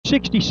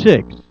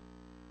66.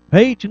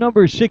 Page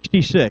number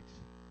 66.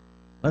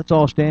 Let's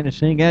all stand and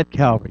sing at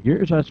Calvary.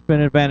 Yours I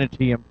spent in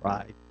vanity and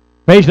pride.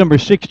 Page number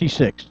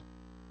 66.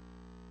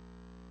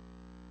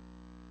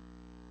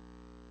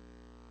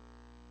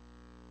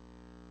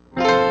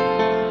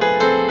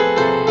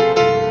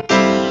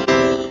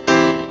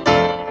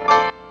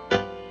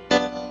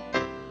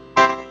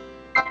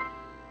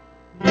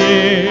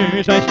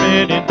 Years I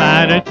spent in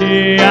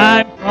vanity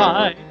and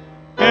pride,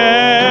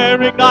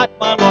 caring not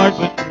my Lord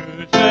was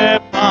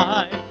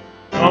crucified,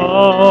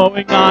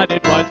 knowing not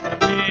it was for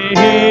me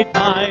he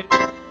died.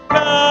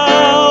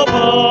 Calvary,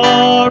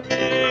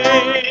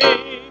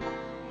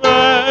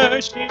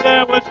 mercy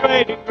there was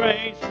great and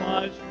grace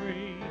was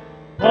free,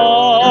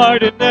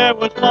 pardon there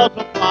was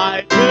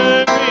multiplied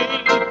to me,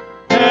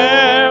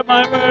 there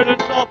my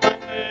burdens all my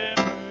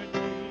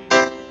liberty.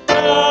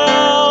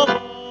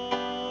 Calvary,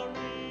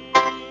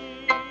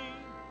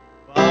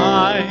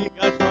 by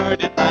God's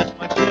word at last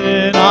my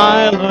sin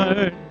I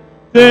learned,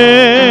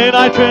 then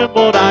I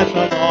trembled as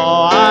the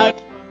law I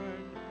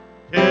spurned,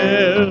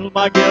 till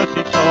my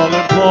guilty soul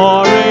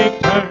imploring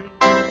turned.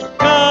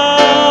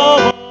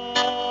 Calvary,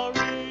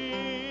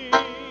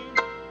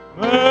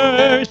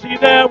 mercy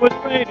there was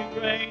great and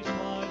grace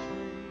was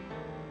free,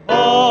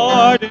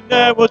 pardon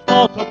there was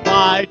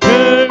multiplied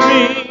to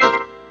me,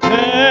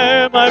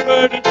 there my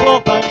burdens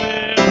rolled my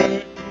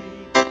liberty.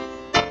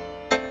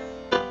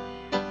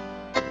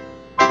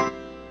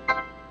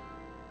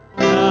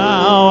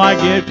 Now I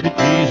give to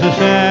Jesus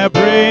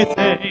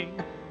everything,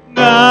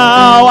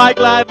 now I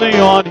gladly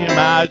on him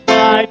as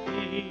my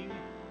king,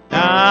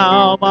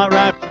 now my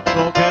raptured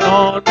soul can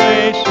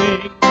only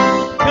sing.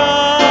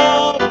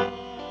 Calvary,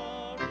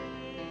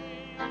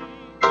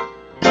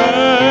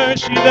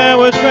 mercy there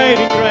was great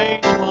and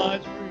grace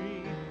was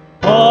free,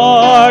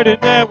 pardon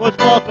there was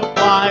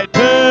multiplied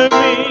to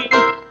me,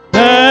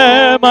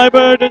 there my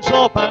burdens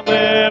all my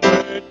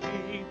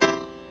liberty.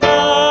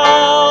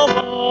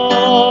 Calvary.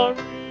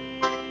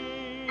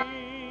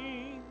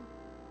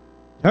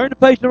 Turn to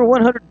page number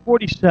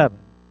 147.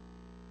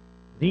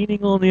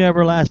 Leaning on the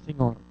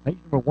everlasting arm. Page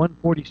number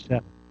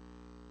 147.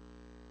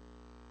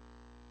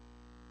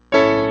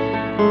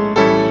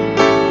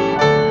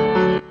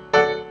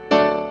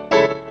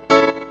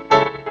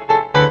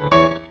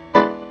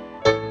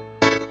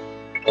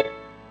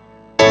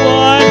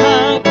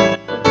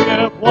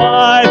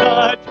 What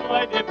a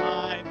joy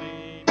divine,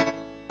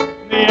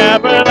 the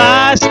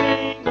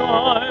everlasting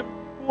arm.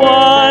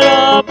 What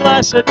a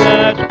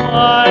blessedness,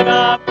 what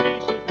a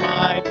peace is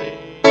my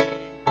name.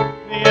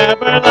 The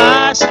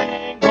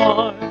everlasting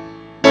arm,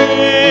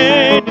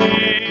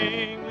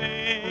 leaning,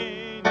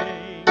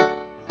 leaning,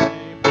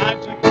 safe and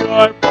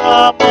secure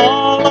from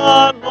all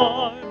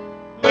alarm.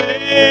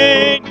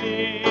 Leaning,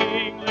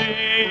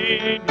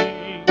 leaning,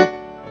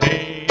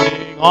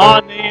 leaning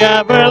on the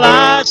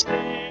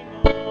everlasting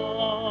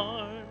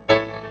arm.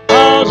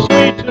 How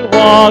sweet to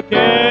walk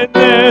in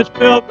this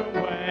pilgrim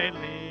way,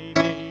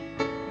 leaning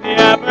the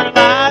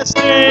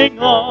everlasting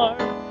arm.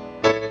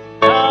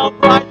 How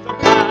bright the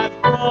path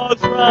grows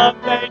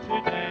from day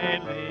to day,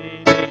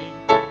 leaning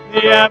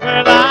the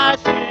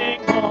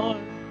everlasting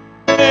arm.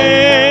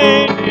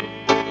 Leaning,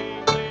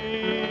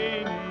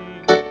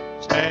 leaning,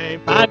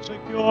 safe and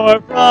secure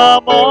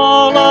from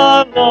all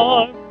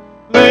alarm.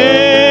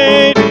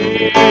 Leaning,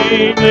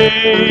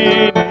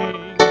 leaning,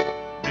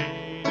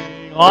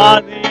 leaning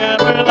on the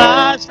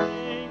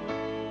everlasting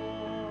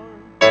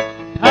arm.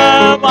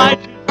 Have I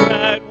to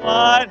dread?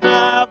 What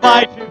have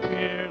I to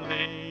fear?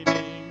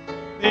 Leaning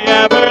the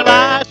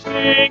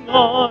everlasting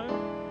arm.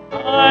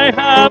 I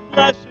have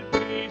blessed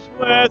peace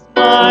with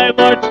my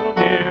Lord so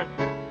near.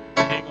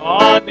 Leaning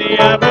on the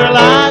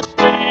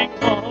everlasting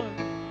arm.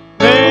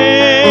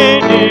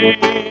 Leaning,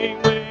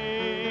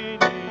 leaning,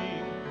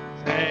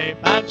 safe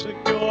and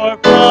secure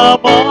from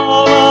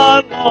all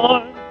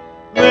alarm.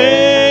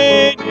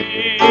 Leaning,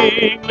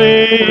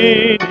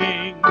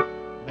 leaning,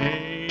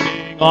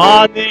 leaning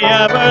on the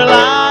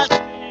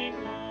everlasting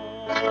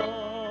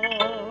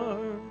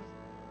arm.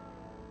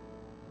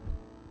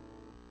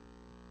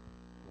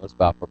 Let's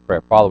bow for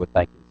prayer. Father, we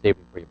thank you this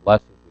evening for your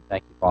blessings. We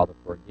thank you, Father,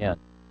 for again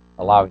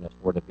allowing us,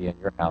 Lord, to be in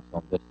your house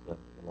on this the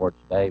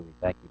Lord's Day. We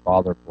thank you,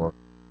 Father, for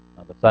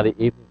the Sunday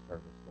evening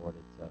service, Lord.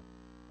 It's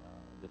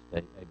just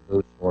a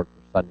boost, Lord,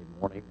 for Sunday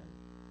morning and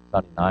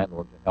Sunday night,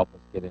 Lord, to help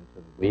us get into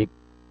the week,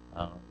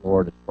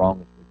 Lord, as strong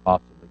as we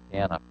possibly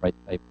can. I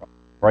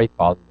pray,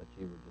 Father, that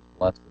you would just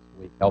bless this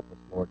week. Help us,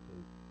 Lord,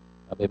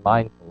 to be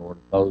mindful, Lord,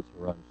 of those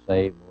who are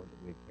unsaved, Lord,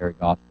 that we carry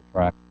gospel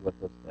tracts with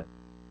us, that,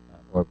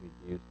 Lord,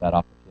 we use that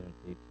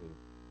opportunity to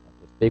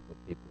speak with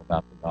people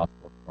about the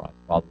gospel of Christ.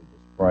 Father, we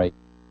just pray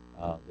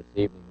this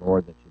evening,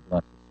 Lord, that you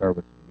bless the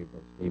service and give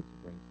those Steve to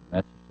bring the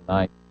message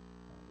tonight.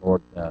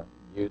 Lord,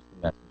 use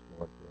the message,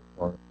 Lord,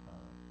 for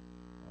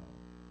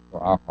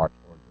our hearts,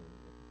 Lord, to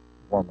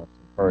warm us,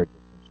 encourage us,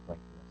 and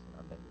strengthen us in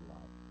our daily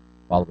life.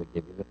 Father, we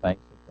give you the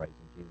thanks and praise.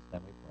 In Jesus'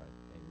 name we pray.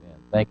 Amen.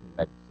 Thank you. You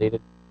may be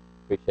seated.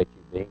 Appreciate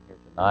you being here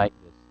tonight.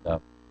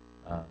 Just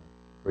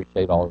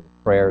appreciate all of the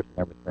prayers and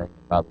everything.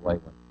 And by the way,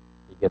 when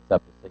he gets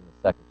up to sing the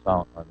second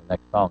song or the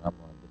next song, I'm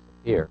going to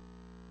disappear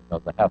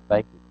because I have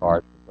thank you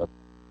cards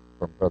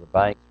from Brother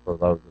Banks for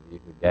those of you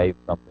who gave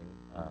something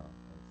and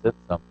sent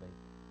something.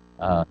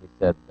 He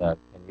said,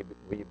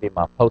 will you be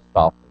my post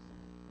office?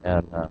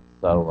 And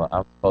so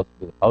I'm supposed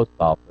to be the post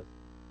office,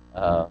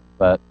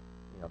 but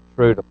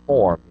true to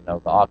form, the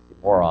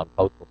oxymoron,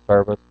 postal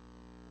service.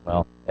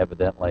 Well,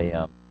 evidently,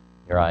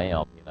 here I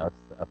am.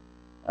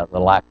 The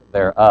lack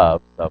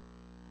thereof. So,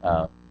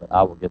 but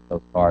I will get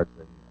those cards,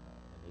 and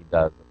he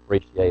does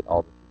appreciate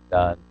all that you've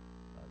done,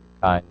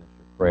 your kindness,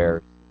 your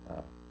prayers.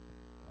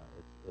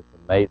 It's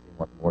amazing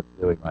what the Lord's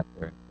doing right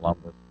there in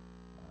Columbus.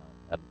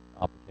 Had an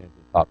opportunity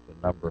to talk to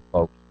a number of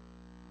folks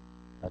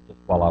just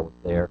while I was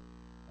there.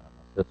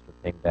 My sister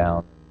came down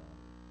and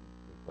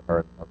we put her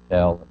in the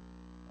hotel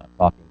and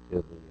talking to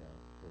the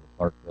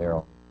clerk there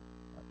on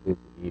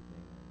Tuesday evening,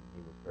 and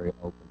he was very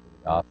open to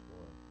the gospel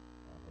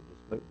and had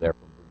just moved there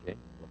from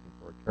Virginia looking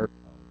for a church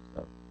home. So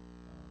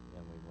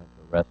then we went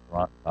to a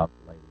restaurant and talked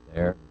to a lady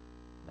there. And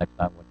next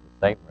time we went to the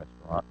same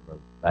restaurant,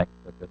 Brother Banks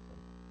took us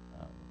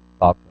and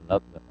talked to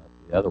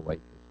the other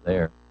waitress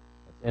there.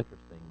 It's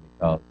interesting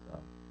because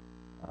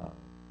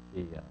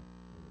she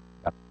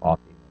got to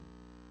talking and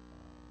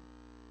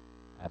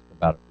asked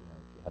about it.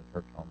 She had a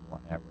church home or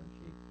whatever, and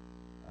she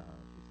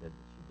said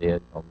that she did.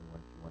 Told me when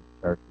she went to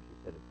church, but she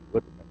said if you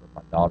would remember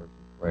my daughters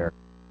in prayer,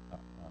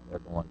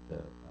 they're going to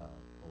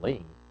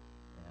Moline,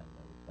 and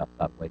which is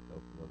outside Waco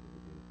for those of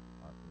you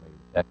who aren't familiar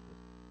with Texas,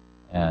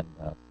 and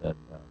said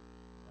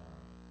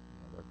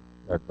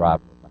they're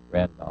driving with my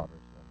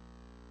granddaughters, and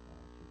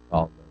she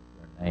called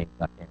their names.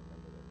 I can't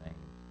remember their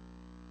names.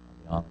 I'll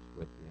be honest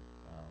with you.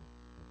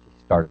 And she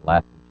started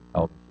laughing. She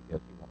told me, she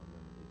goes, "You won't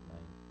remember these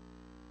names?"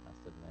 I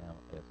said, "Ma'am,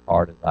 as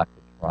hard as I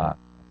could try." I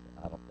said,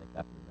 "I don't think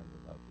I can remember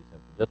those." She said,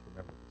 "Well, just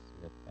remember the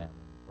Smith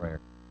family in prayer."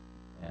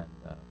 And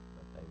but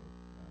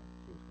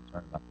she was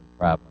concerned about them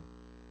traveling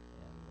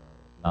and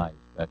at night,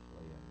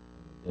 especially, and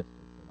the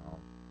distance and all.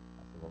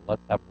 I said, "Well,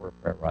 let's have a word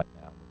of prayer right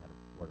now." And we had a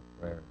word of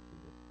prayer, and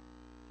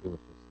she was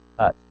just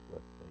touched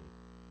with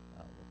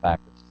the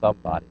fact that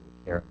somebody would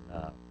care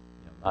enough,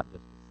 not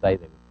just to say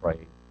they would pray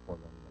for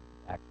them, but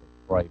actually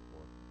pray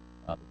for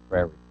the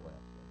prayer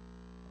request. And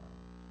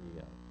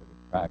she took a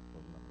tract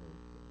from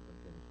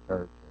Virginia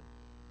church, and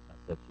I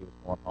said she was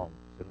going home.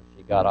 As soon as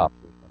she got off,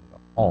 she was going to go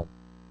home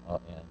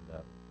and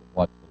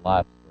watch the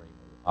live stream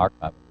or the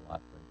archive of the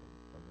live stream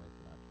from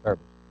Wednesday night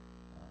service.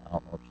 I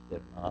don't know if she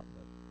did or not,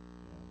 but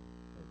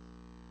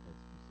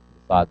it's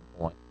beside the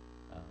point.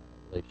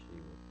 At least she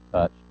was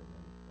touched, and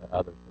then the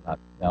others that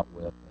I've dealt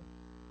with,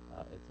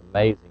 and it's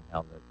amazing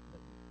how that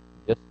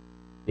just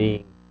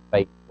being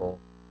faithful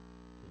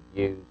to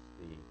use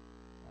the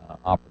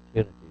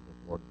opportunities that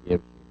the Lord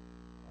gives you,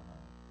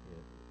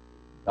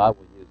 God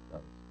will use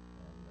those.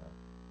 And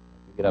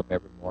if you get up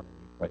every morning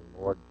and you pray,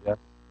 "Lord,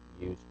 just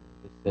use me,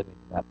 just send me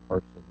to that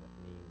person that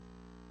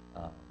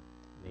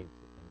needs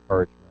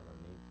encouragement or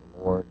needs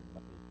the Lord, and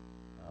let me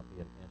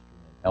be an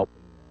instrument in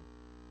helping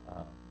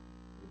them,"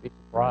 you'd be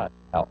surprised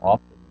at how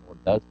often the Lord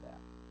does that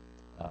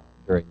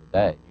during the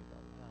day. You go,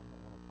 "Well, I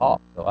don't want to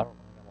talk, so I don't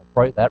think I'm going to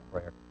pray that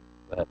prayer."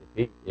 But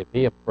if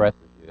He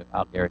impresses you,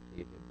 I'll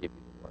guarantee you He'll give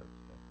you the words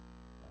to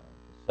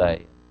say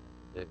and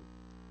to do.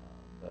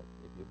 But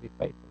if you'll be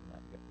faithful in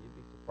that, you'd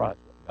be surprised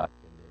what God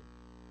can do.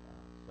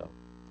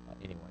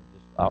 Anyway,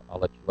 just I'll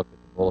let you look at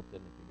the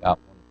bulletin if you got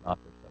one. If not,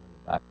 there's some in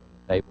the back on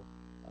the table.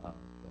 We've got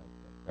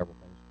several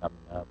things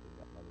coming up. We've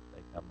got Mother's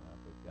Day coming up.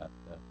 We've got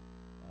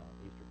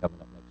Easter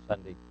coming up next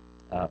Sunday.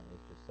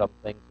 It's just some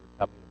things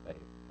that are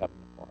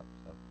coming apart.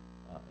 So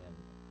and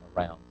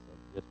around. So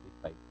just be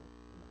faithful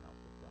in the house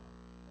of God.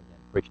 Again,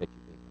 appreciate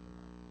you being here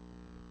tonight.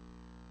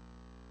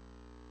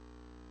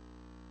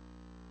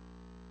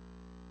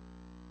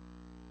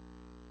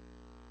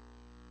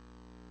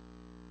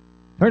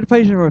 Turn to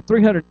page number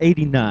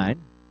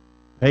 389.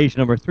 Page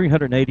number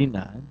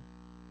 389.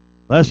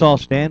 Let's all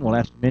stand. We'll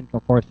ask the men to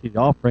come forth to the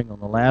offering on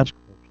the last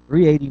course.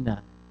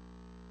 389.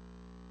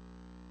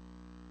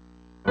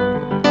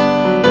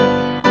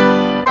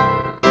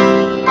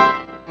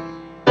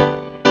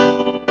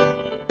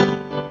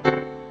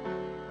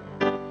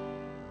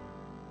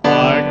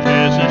 Hark,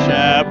 'tis a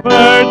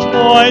shepherd's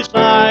voice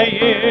I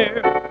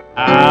hear,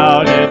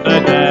 out in the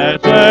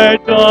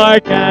desert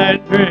dark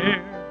and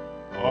drear,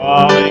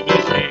 calling the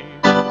sheep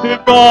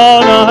who've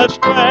gone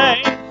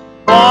astray,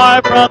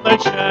 far from the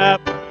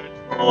shepherd's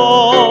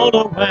fold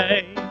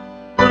away.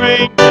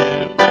 Bring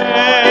them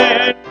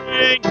in,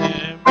 bring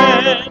them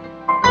in,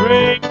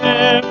 bring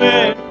them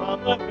in from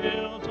the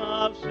hills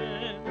of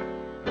sin.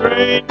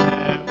 Bring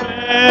them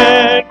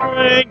in,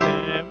 bring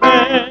them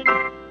in,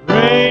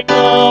 bring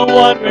the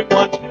wandering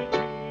ones to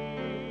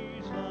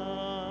Jesus.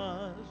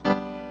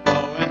 Go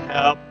and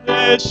help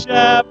this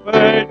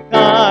shepherd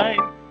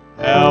kind,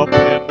 help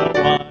him the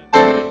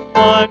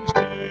ones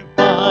to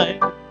find,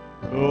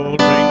 who'll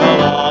bring the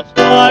lost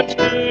ones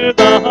to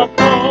the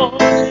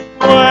fold,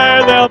 where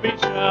they'll be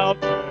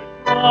sheltered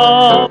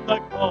from the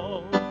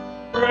cold.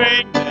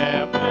 Bring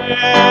them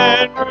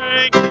in,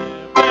 bring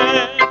them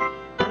in,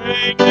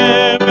 bring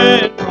them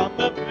in from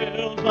the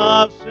fields of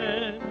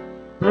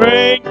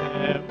Bring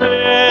them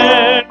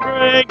in,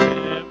 bring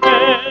them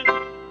in.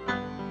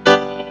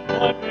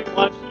 Wondering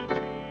what's to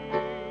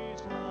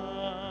Jesus.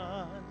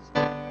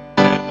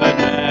 In the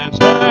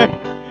desert,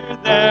 hear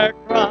their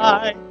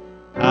cry.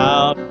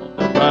 Out on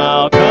the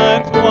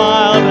mountains,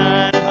 wild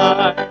and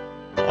high.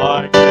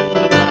 Hark as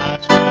the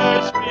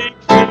Master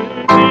speaks to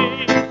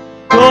me.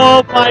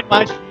 Go find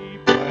my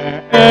sheep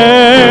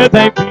where'er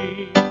they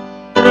be.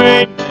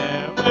 Bring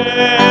them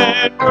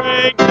in,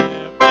 bring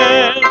them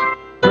in.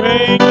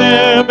 Bring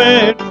them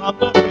in from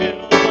the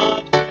field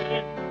of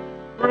sin.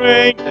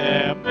 Bring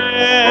them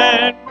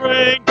in,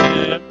 bring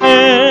them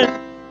in.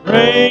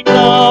 Bring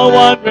the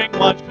wandering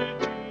ones to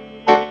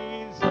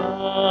Jesus. I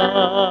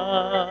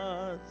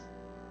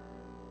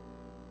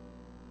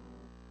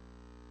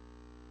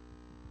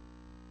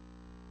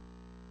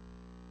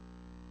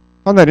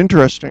found that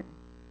interesting,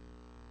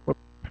 what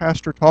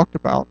Pastor talked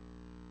about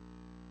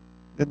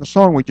in the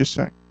song we just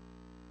sang.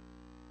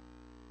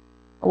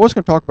 I was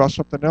going to talk about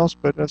something else,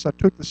 but as I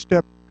took the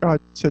step,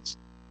 God said,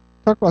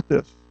 talk about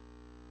this.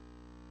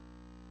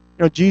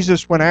 You know,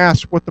 Jesus, when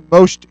asked what the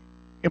most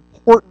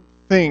important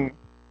thing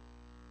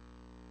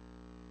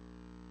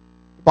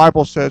the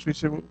Bible says, we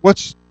said,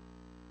 what's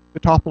the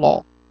top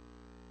law?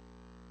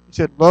 He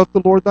said, love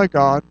the Lord thy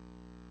God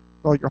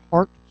with all your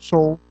heart,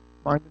 soul,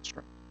 mind, and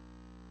strength.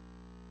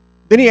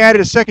 Then he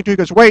added a second to it. He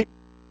goes, wait,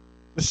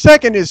 the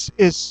second is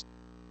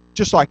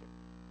just like it.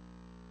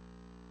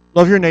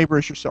 Love your neighbor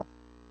as yourself.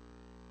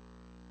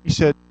 He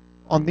said,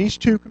 on these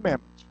two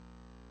commandments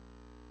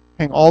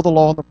hang all the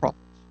law and the prophets.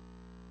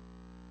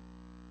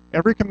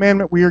 Every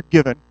commandment we are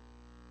given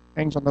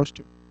hangs on those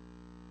two.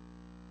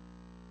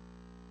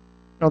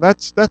 No,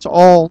 that's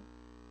all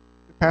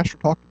the pastor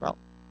talked about.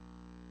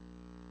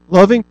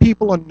 Loving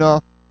people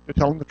enough to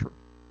tell them the truth.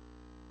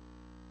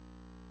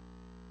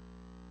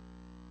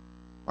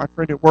 My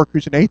friend at work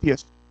who's an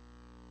atheist,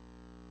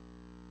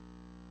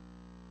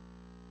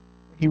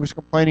 he was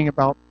complaining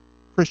about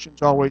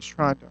Christians always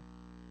trying to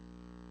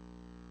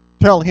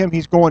tell him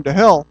he's going to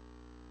hell.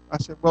 I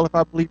said, well, if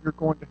I believe you're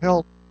going to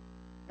hell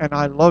and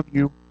I love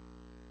you,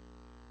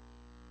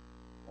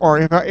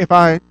 or if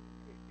I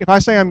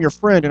say I'm your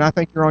friend and I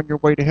think you're on your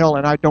way to hell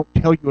and I don't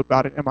tell you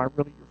about it, am I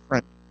really your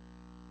friend?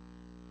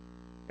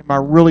 Am I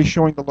really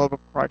showing the love of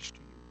Christ to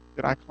you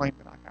that I claim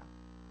that I have?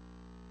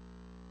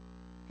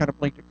 Kind of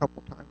blinked a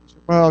couple times. He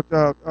said, well,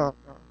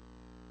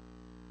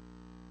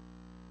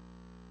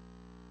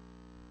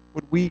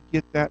 would we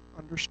get that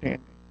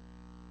understanding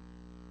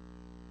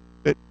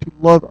that to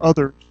love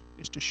others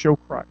is to show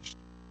Christ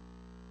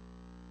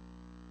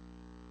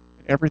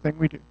in everything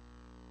we do,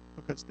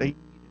 because they need it.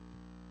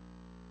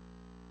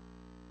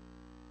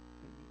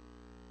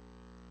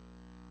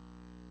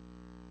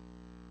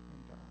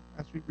 And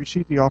as we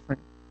receive the offering,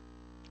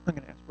 I'm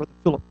going to ask Brother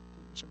Philip to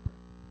lead us in prayer.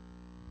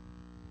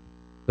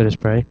 Let us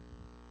pray.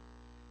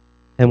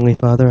 Heavenly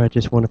Father, I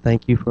just want to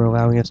thank you for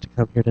allowing us to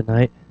come here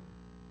tonight.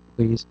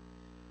 Please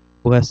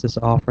bless this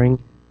offering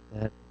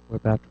that we're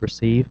about to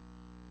receive.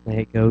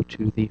 May it go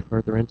to the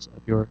furtherance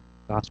of your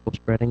gospel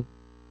spreading.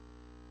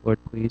 Lord,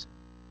 please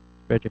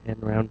spread your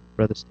hand around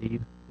Brother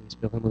Steve. Please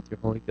fill him with your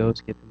Holy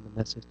Ghost. Give him the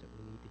message that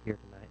we need to hear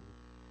tonight.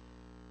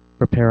 And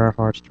prepare our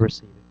hearts to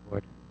receive it,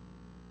 Lord.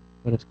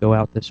 Let us go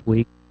out this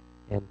week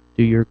and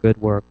do your good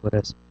work. Let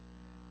us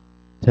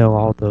tell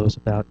all those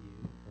about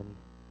you. And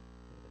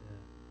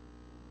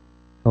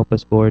help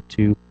us, Lord,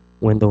 to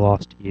win the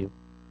lost to you.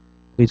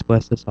 Please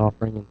bless this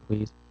offering and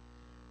please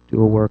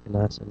do a work in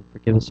us and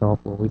forgive us all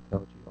for what we've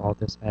failed you. All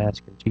this I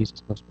ask in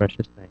Jesus' most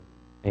precious name.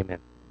 Amen.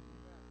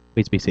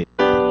 Please be seated.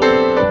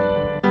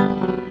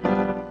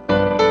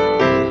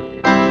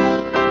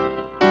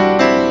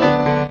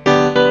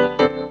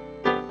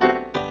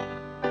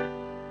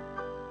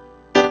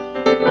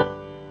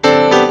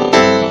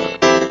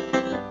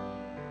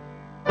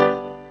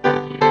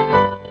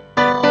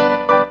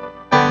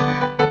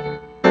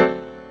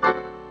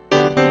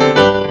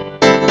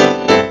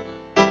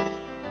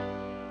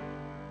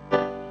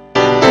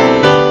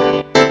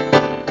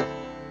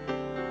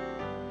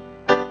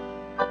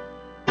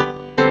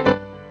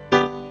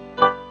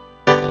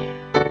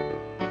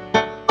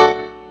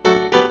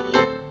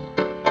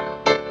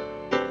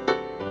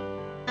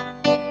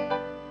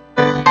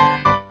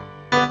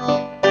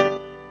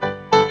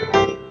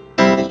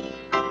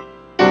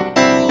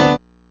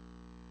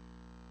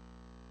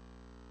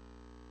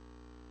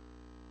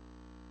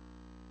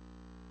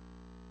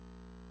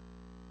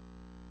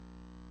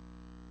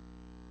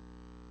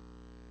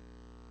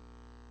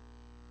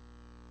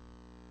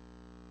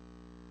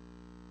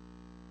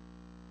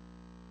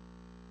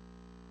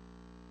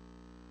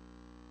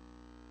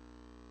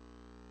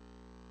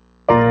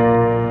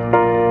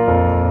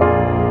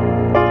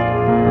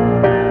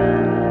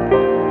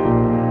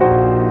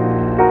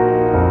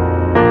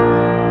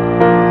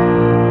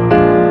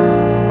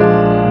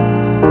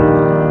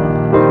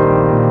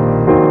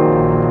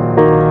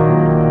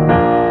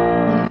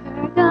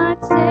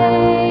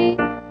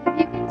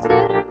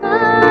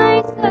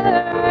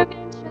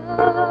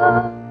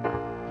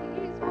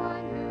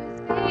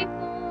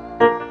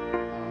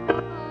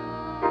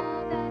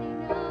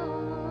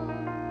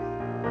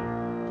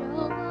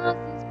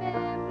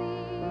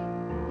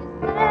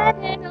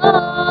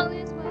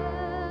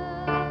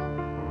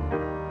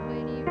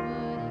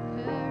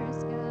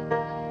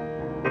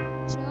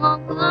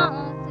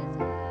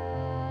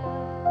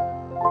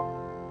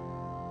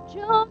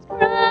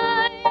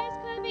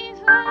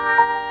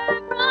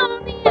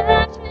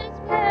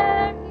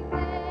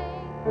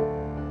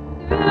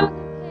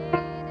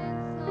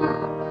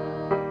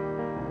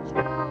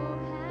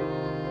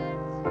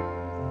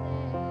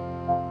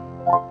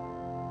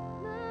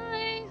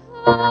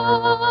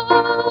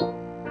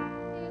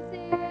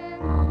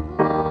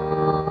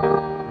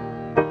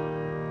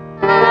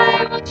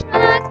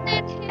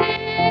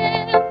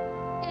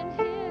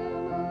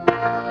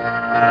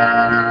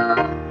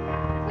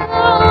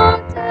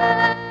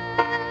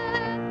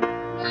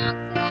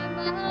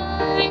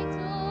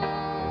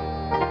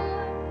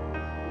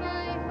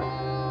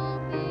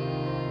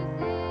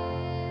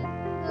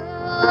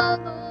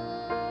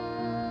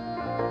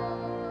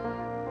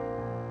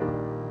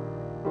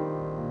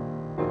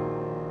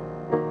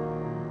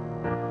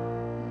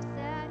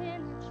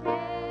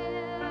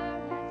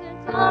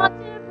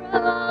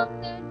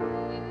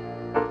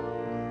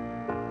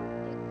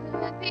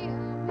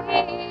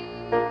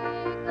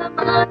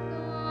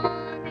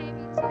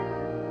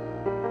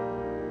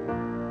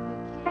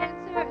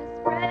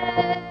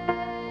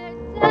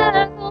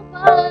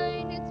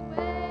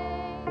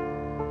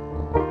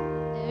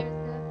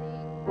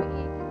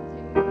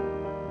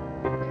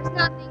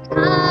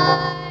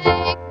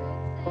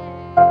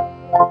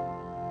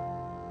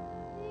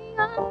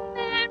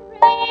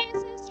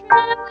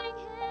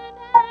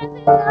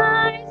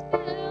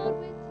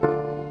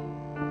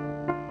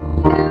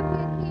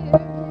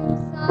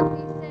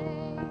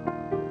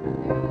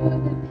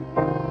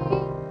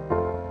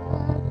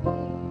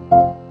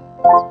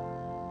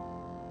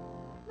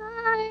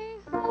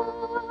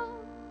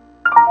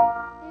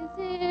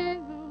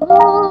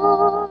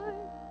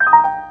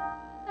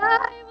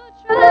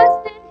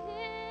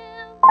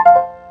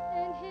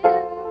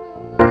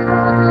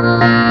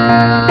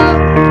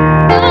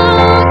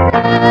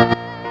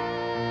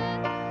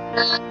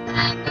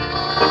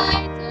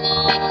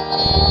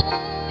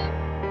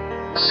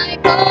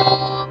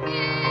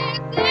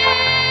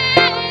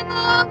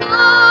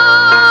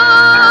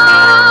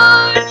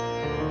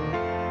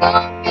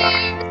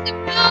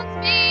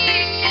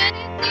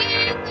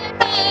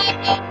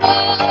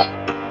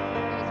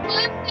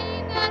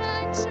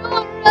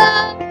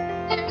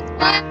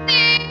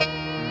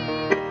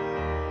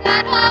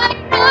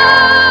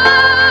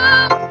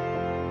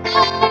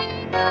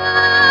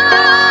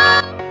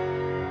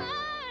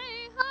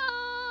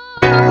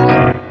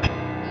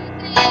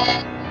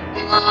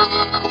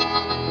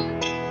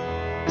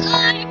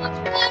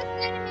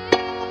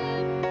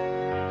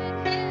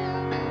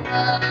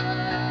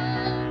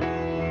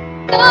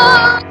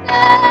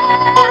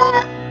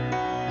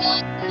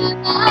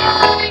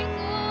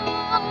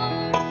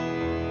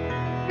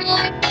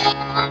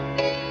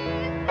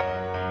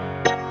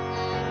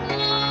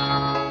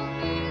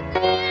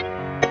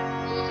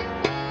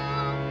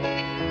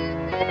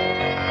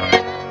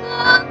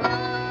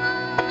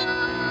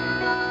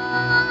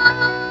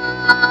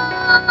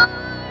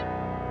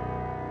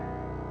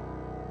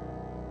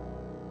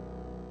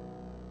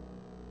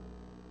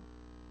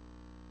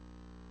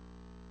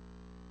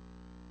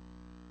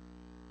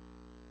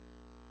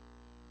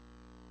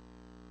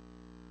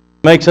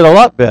 Makes it a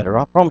lot better,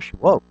 I promise you.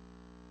 Whoa,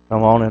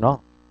 come on and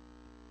off.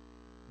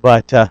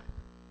 But I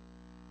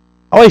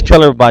always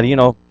tell everybody, you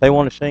know, if they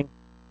want to sing,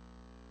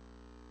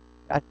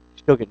 I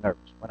still get nervous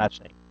when I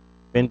sing.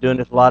 Been doing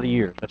this a lot of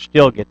years. I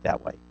still get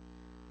that way.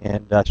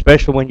 And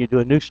especially when you do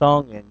a new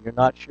song and you're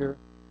not sure.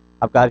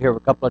 I've got here a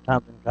couple of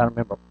times and I'm trying to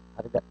remember,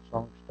 how did that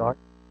song start?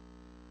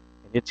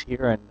 And it's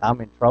here and I'm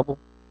in trouble.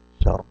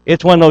 So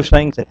it's one of those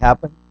things that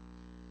happen.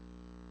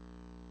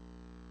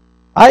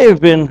 I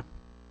have been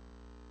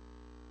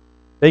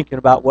thinking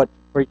about what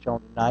to preach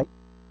on tonight.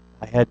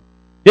 I had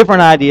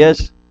different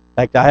ideas. In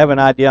fact, I have an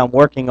idea I'm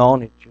working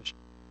on.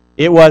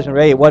 It wasn't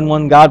ready. It wasn't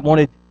one God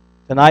wanted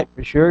tonight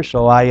for sure,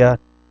 so I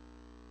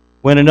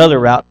went another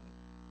route.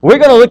 We're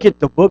going to look at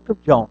the book of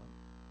Jonah.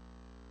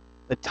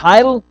 The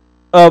title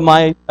of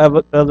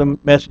the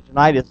message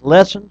tonight is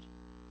Lessons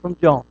from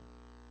Jonah.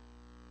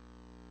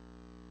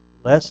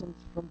 Lessons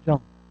from Jonah.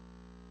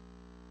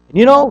 And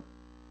you know,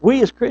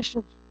 we as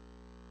Christians,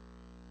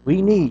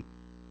 we need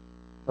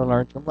to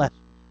learn some lessons.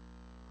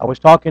 I was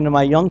talking to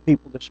my young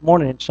people this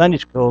morning in Sunday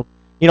school.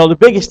 You know, the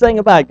biggest thing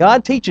about it,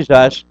 God teaches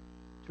us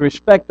to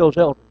respect those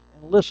elders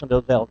and listen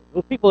to those elders.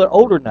 Those people that are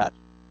older than us.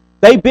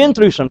 They've been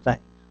through some things.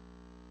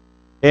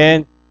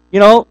 And, you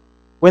know,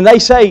 when they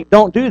say,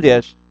 don't do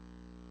this,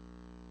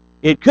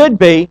 it could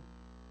be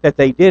that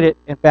they did it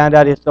and found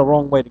out it's the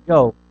wrong way to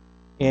go.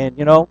 And,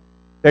 you know,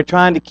 they're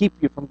trying to keep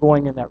you from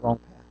going in that wrong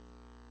path.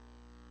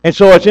 And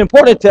so it's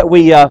important that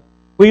we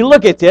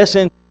look at this.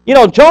 And, you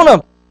know,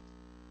 Jonah,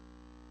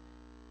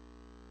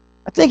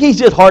 I think he's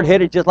just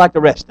hard-headed just like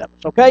the rest of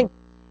us, okay?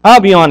 I'll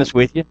be honest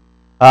with you.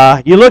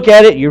 You look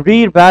at it, you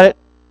read about it,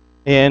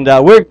 and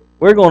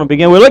we're going to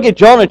begin. We look at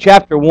Jonah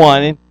chapter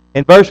 1, and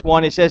in verse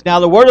 1 it says, Now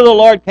the word of the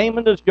Lord came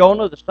unto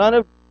Jonah, the son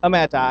of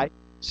Amittai,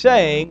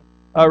 saying,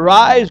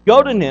 Arise,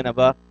 go to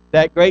Nineveh,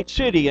 that great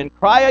city, and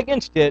cry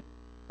against it,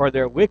 for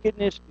their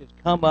wickedness is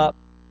come up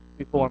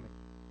before me.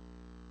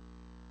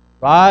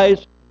 Rise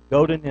and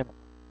go to Nineveh.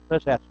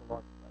 Let's ask the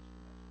Lord to bless us.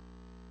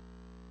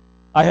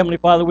 Our Heavenly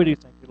Father, we do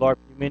thank you, Lord,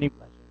 for your many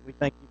blessings. We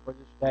thank you for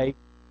this day.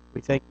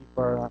 We thank you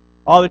for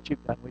all that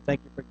you've done. We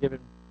thank you for giving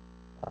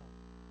Jim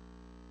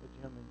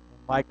and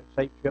Mike a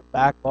safe trip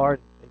back, Lord,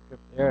 and a safe trip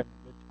there and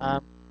a good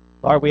time.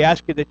 Lord, we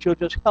ask you that you'll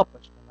just help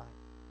us tonight.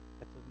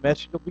 That the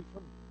message will be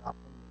from you, not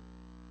from me.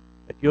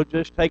 That you'll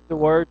just take the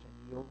words and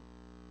you'll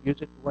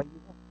use it the way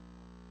you want.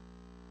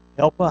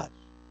 Help us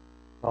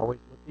to always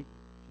look at you.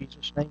 In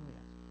Jesus' name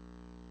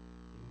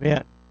we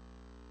ask.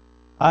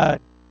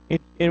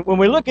 Amen. When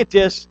we look at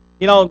this,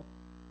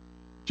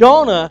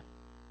 Jonah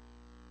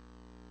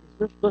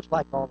is just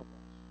like all of us.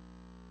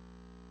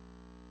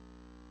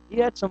 He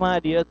had some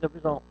ideas of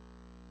his own.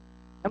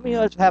 How many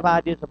of us have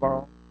ideas of our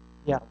own?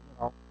 Yeah,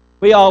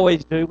 we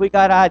always do. We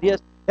got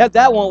ideas.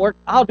 That won't work.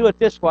 I'll do it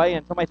this way.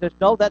 And somebody says,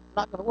 no, that's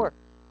not going to work.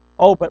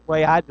 Oh, but the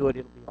way I do it,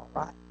 it'll be all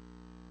right.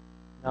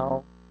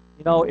 No.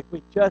 If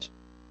we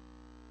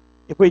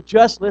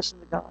just listen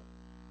to God,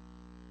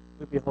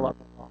 we'd be a whole lot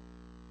more wrong.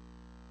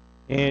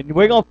 And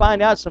we're going to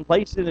find out some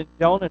places in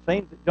Jonah,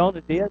 things that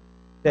Jonah did,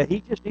 that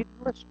he just needed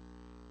to listen.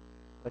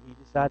 But he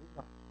decided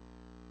not.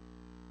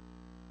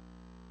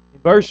 In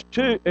verse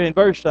 3,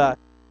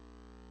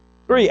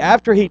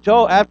 after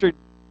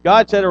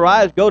God said,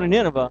 arise, go to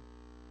Nineveh,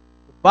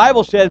 the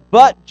Bible says,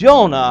 but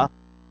Jonah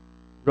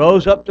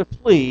rose up to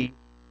flee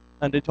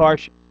unto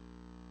Tarshish.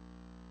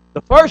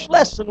 The first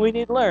lesson we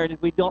need to learn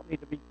is we don't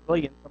need to be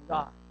fleeing from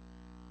God.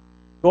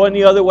 Going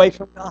the other way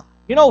from God.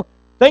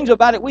 Things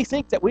about it, we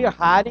think that we are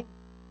hiding,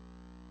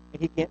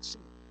 and He can't see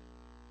us.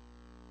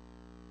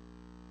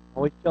 I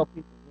always tell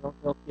people,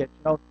 tell kids,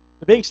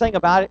 the biggest thing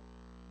about it,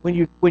 when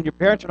your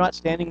parents are not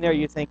standing there,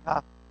 you think,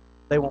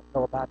 they won't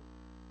know about it.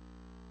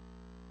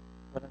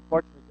 But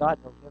unfortunately, God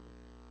knows everything.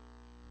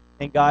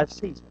 And God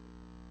sees everything.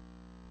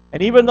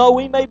 And even though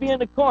we may be in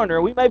the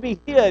corner, we may be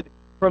hid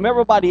from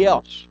everybody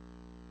else,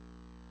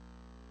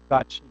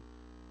 God sees.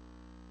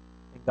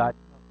 And God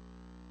knows.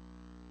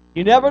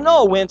 You never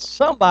know when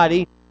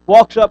somebody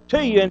walks up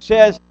to you and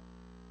says,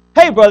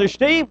 hey, Brother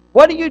Steve,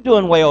 what are you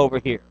doing way over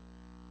here?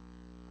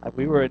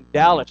 We were in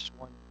Dallas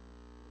one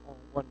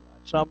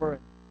summer,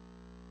 and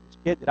this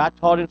kid that I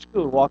taught in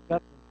school walked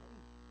up and said,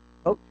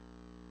 hey, Coach,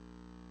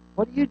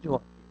 what are you doing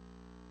here?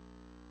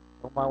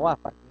 I told my wife,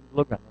 I didn't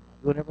look at him. Am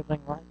I doing everything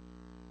right?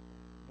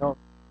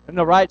 In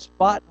the right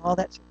spot and all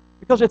that stuff.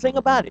 Because the thing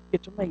about it,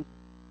 it's amazing.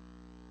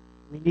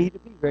 We need to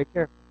be very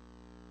careful.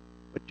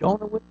 But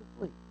Jonah went to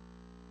flee.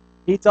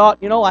 He thought,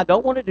 I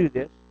don't want to do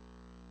this.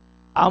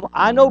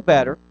 I know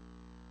better.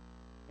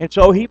 And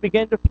so he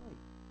began to flee.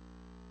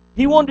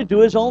 He wanted to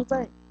do his own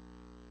thing.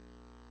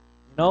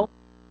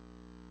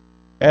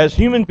 As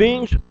human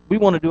beings, we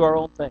want to do our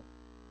own thing.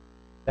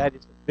 That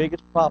is the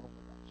biggest problem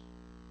with us.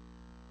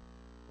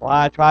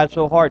 Why I tried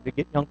so hard to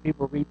get young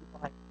people to read the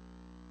Bible.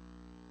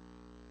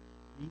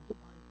 Read the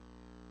Bible.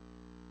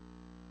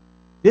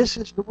 This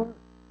is the Word.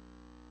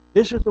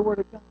 This is the Word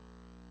of God.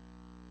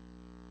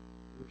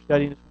 We were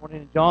studying this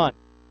morning in John.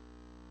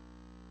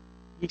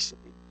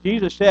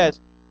 Jesus says,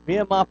 me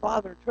and my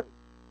Father are true.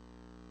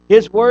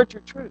 His words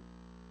are true.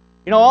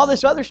 All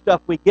this other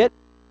stuff we get,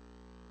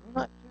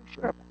 we're not too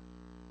sure about.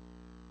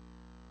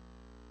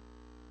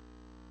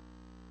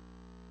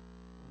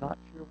 We're not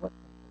sure what.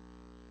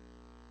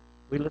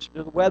 We listened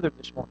to the weather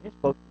this morning. It's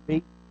supposed to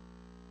be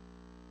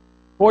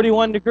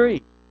 41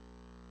 degrees.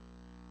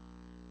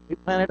 We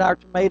planted our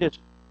tomatoes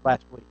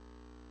last week.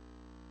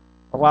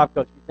 My wife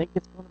goes, you think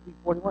it's going to be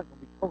 41? It's going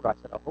to be colder. I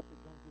said, I hope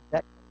it's going to be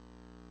that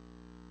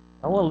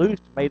cold. I don't want to lose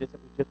tomatoes that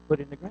we just put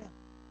in the ground.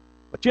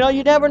 But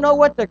you never know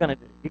what they're going to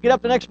do. You get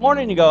up the next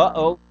morning and you go,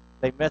 uh-oh,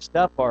 they messed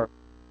up, or,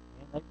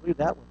 man, they blew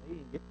that one. They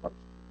didn't get close to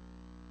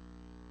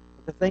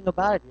it. But the thing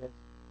about it is,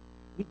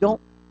 we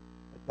don't know,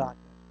 but God does.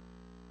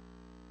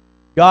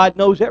 God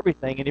knows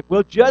everything, and if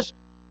we'll just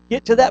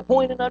get to that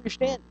point and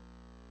understand it,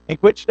 and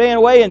quit staying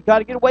away and try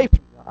to get away from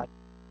God,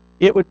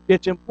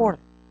 it's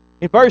important.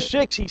 In verse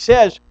 6, he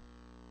says,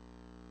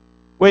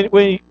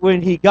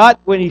 when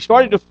he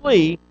started to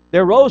flee,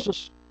 there rose a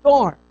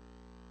storm.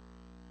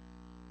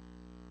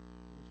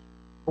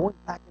 Going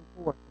back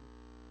and forth.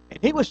 And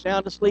he was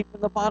sound asleep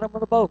in the bottom of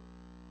the boat.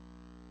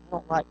 I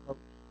don't like boats.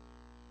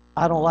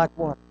 I don't like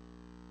water.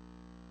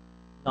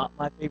 Not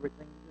my favorite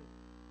thing to do.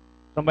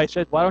 Somebody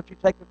says, why don't you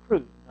take a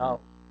cruise?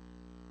 No.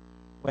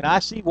 When I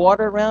see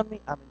water around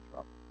me, I'm in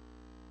trouble.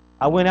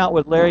 I went out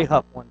with Larry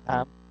Huff one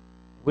time.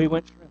 We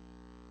went swimming.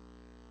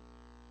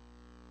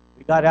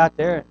 We got out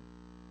there, and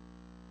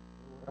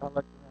I looked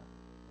around.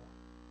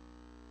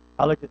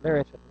 I looked at Larry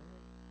and said, Larry,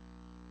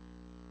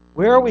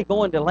 where are we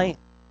going to land?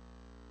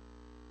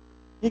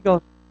 He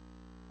goes,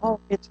 oh,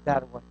 it's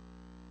that way.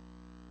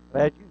 I'm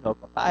glad you know,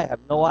 because I have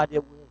no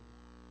idea where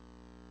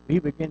we are.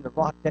 We began to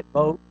rock that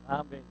boat.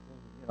 I'm being,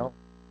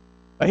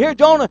 But here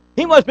Jonah,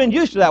 he must have been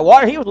used to that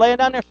water. He was laying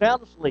down there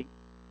sound asleep.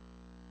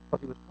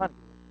 Because he was trying to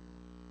get away.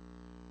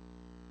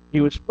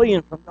 He was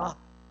fleeing from God.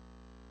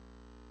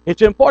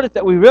 It's important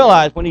that we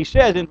realize when he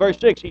says in verse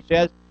 6, he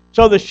says,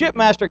 so the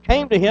shipmaster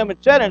came to him and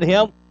said unto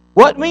him,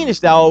 what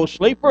meanest thou, O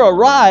sleeper?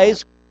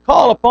 Arise,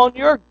 call upon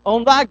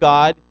thy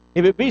God,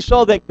 if it be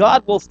so that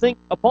God will think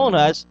upon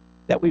us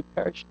that we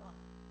perish not.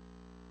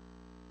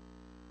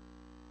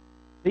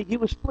 See, he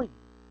was fleeing.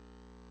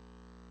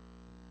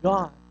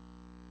 God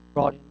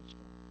brought in the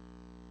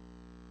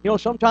storm.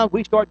 Sometimes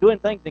we start doing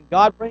things and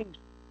God brings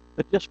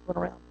the discipline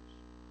around us.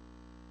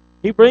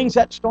 He brings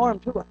that storm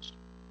to us,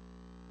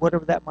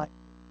 whatever that might be.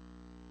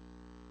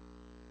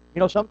 You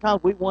know,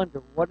 sometimes we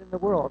wonder, what in the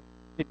world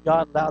did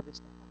God allow this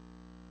to happen?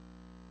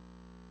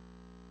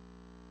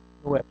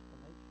 No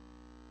explanation.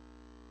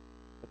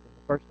 But then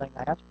the first thing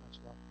I ask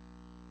myself,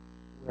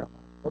 where am I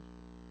supposed to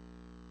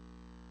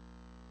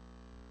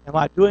be? Am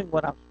I doing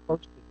what I'm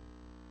supposed to do?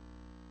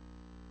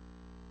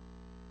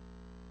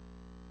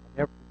 I'll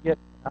never forget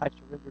when I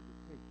surrendered to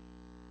preach.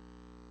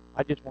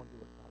 I just want to do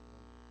what God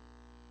wants.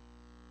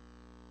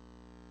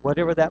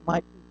 Whatever that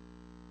might be.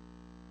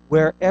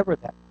 Wherever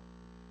that might be.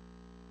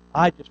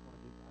 I just want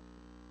to do God's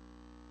will.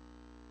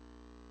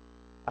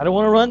 I don't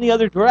want to run the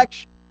other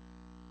direction.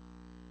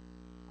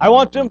 I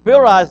want them to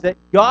realize that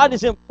God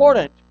is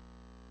important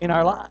in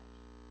our lives.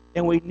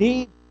 And we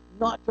need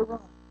not to run.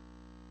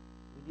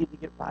 We need to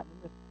get right in the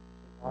middle.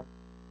 Say, Lord,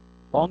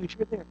 as long as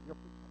you're there, you're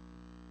protecting me.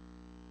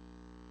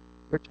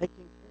 You're taking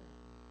care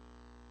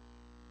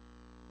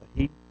of me.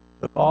 But he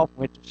took off,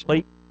 went to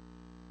sleep.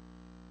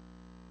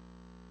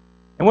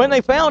 And when they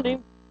found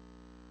him,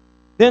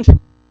 then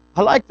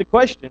I like the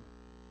question.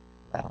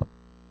 Loud.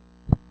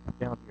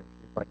 Down here.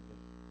 See if I can get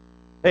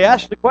it. They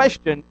asked the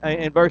question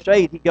in verse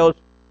 8. He goes,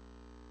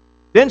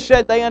 Then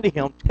said they unto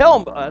him,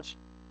 Tell us,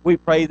 we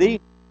pray thee,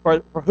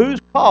 for whose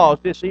cause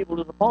this evil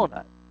is upon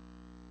us?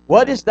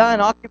 What is thine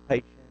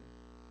occupation,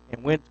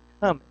 and whence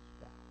comest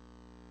thou?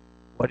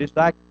 What is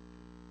thy country,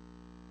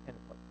 and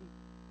of what people?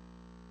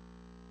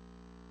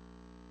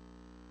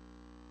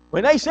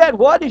 When they said,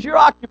 What is your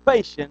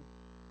occupation?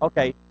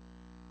 Okay,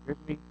 here's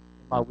me in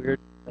my weird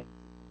thing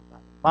in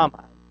my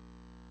mind.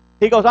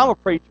 He goes, I'm a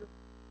preacher.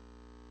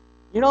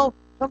 You know,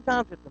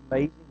 sometimes it's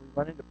amazing. We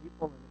run into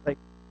people and they say,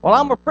 Well,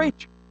 I'm a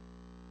preacher.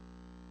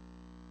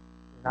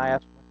 And I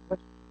ask my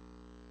question,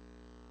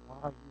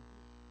 why are you here?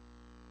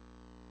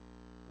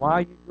 Why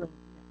are you doing this?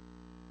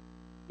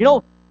 You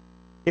know,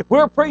 if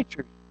we're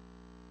preachers,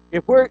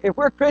 if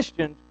we're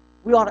Christians,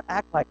 we ought to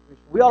act like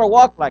Christians. We ought to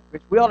walk like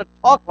Christians. We ought to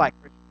talk like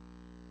Christians.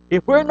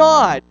 If we're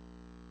not,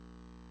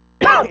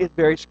 it's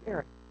very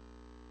scary.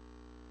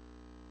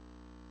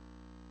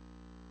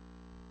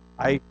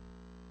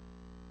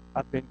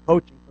 I've been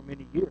coaching for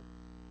many years.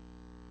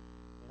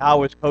 And I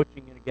was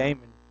coaching in a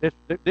game, and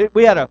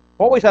we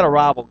always had a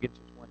rival against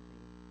this one team.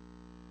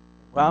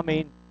 Well, I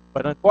mean,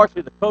 but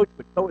unfortunately the coach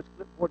would throw his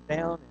clipboard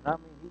down, and I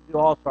mean, he'd do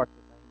all sorts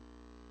of things.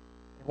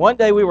 And one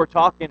day we were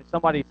talking, and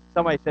somebody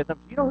said something.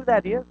 You know who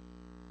that is?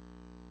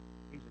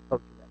 He's the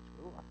coach of that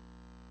school. I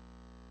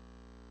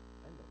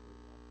know who he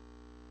was.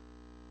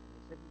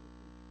 And they said he's a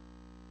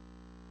preacher.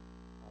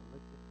 I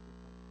looked at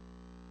him.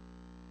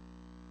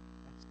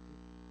 That's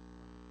different.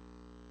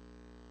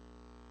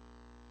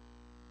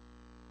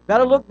 You've got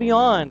to look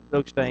beyond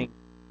those things.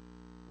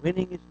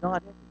 Winning is not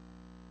everything.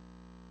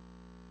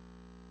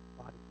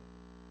 God is everything.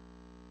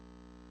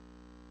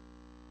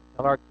 I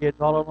tell our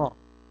kids all along,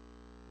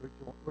 we're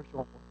showing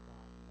what God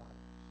wants.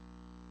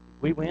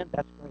 If we win,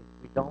 that's great.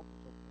 If we don't,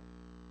 it's okay.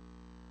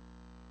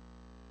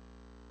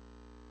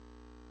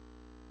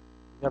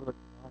 We've got to look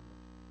beyond those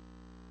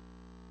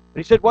things. But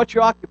he said, What's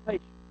your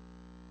occupation?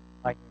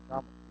 Like, I'm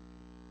a preacher.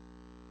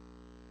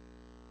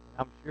 And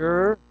I'm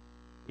sure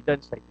he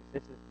doesn't say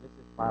this. This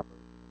is my version.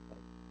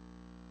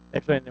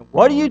 They're saying, Then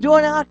what are you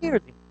doing out here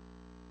then?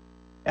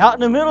 Out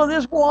in the middle of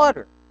this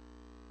water.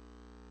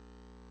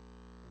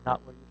 Not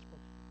where you're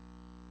supposed to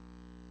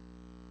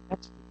be.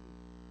 That's the key.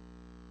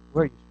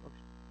 Where are you supposed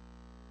to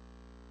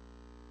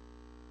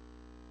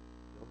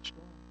be? No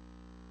storm.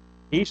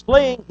 He's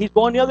fleeing. He's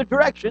going the other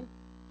direction,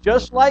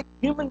 just like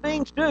human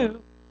beings do.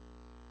 And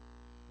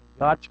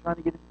God's trying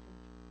to get his attention.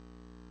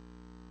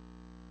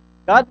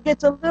 God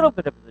gets a little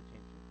bit of his attention.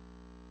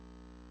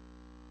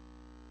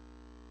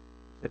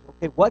 He says,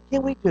 Okay, what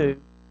can we do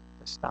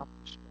to stop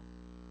the storm?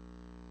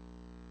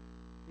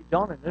 See,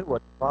 Jonah knew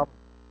what the problem was.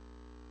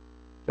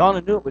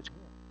 Jonah knew it was him.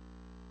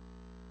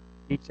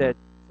 He said,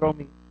 Throw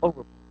me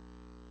overboard.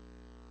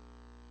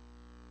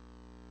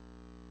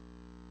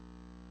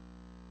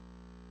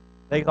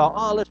 They thought,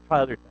 Oh, let's try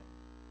other things.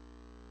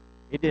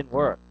 It didn't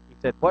work. He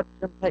said, What's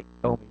it going to take?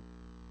 Throw me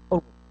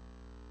overboard.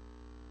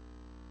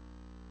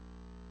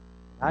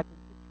 And I can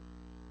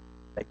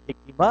picture it. They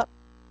picked him up.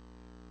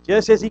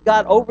 Just as he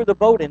got over the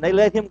boat and they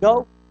let him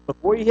go,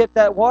 before he hit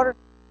that water,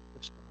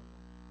 the storm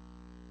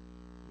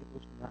went. It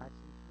was nice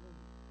and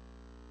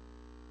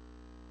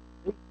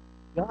smooth.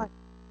 See, God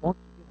wants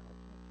to get our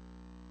attention.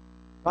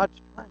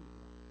 God's trying to get our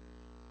attention.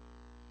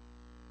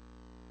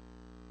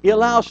 He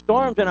allows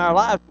storms in our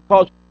lives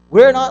because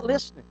we're not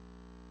listening.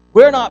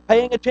 We're not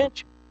paying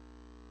attention.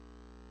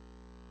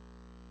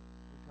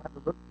 We're trying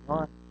to look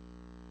beyond ourselves.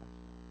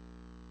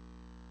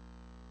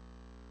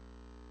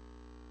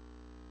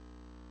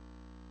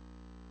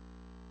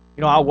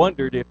 You know, I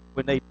wondered if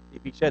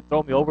he said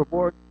throw me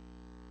overboard,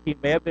 he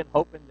may have been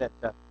hoping that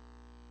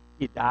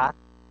he'd die,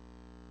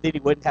 that he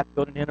wouldn't have to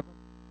go to Nineveh.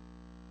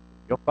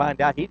 You'll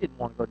find out he didn't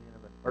want to go to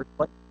Nineveh in the first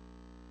place.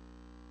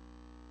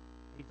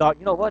 He thought,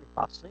 you know what, if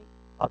I sink,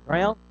 I'll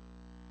drown,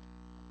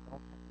 I don't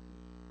have to do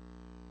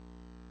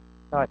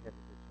it. God had a good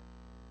sense.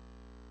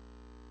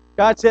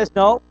 God says,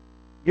 no,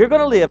 you're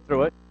going to live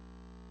through it.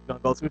 You're going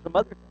to go through some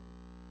other things.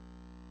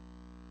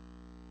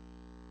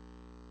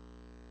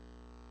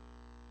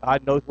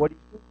 God knows what He's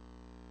doing.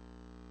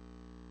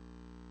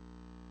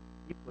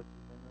 He puts him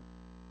in the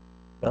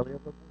belly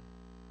of a whale, a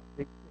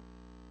big fish,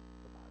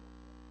 the Bible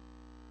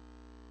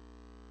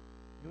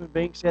says. Human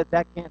beings said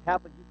that can't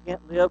happen. You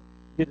can't live.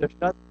 There's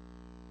nothing.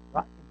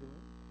 God can do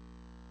anything.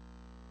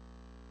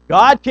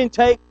 God can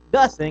take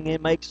nothing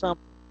and make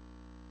something.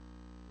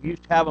 We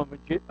used to have a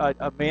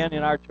man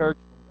in our church.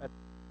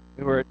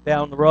 We were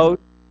down the road.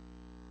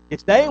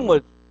 His name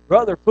was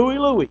Brother Fooey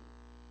Louie.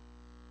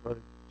 Brother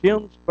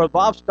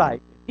Bob Stipe.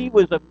 He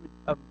was a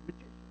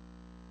magician.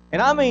 And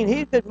I mean,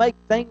 he could make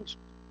things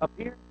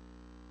appear.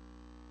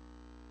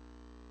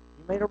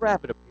 He made a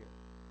rabbit appear.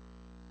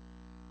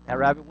 That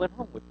rabbit went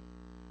home with him.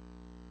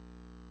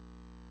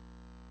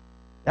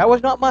 That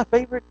was not my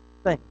favorite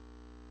thing.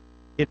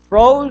 It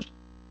froze.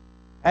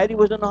 Addie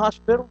was in the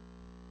hospital.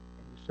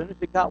 And as soon as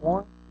it got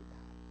warm, he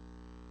died.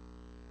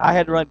 I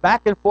had to run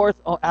back and forth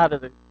out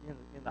of in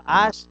the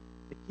ice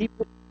to keep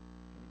it. And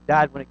it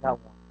died when it got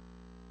warm.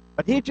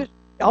 But he just,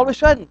 all of a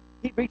sudden,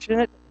 he reached in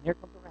it, and here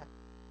comes the rabbit.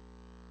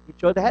 He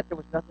showed the hat. There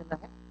was nothing in the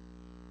hat.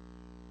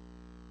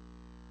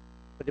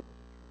 But it was a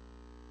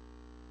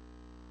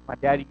trick. My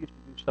daddy used to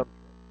do some tricks.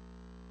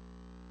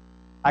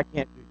 I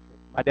can't do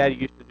tricks. My daddy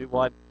used to do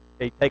one.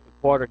 He'd take a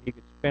quarter and he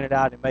could spin it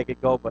out and make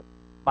it go, but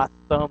my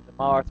thumbs and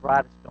my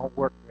arthritis don't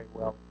work very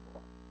well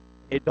anymore.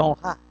 It don't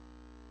hide.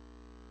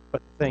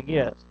 But the thing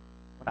is,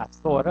 when I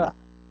throw it up,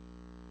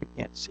 you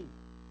can't see it,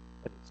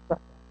 but it's stuck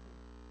right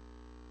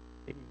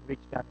there. Then you can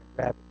reach down and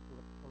grab it and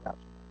pull out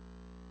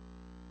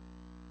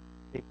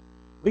somebody. See,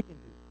 we can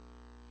do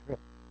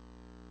tricks.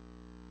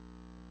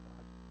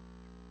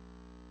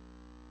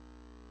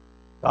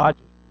 God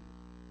just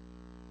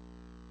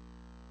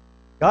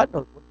God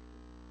knows what He's doing.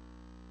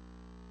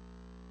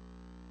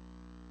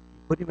 You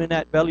put him in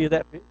that belly of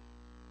that fish.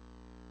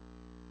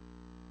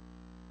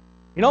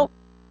 You know,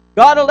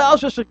 God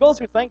allows us to go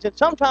through things, and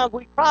sometimes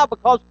we cry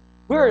because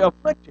we're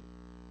afflicted.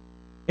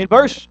 In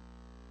verse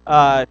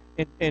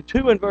in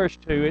 2 and verse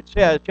 2, it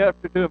says,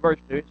 chapter 2 and verse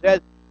 2, it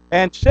says,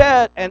 and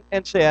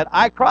said,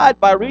 I cried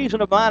by reason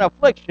of mine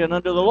affliction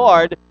unto the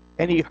Lord,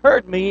 and He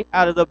heard me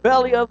out of the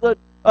belly of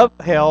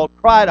hell,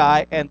 cried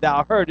I, and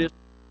Thou heardest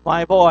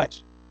my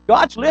voice.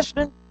 God's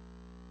listening.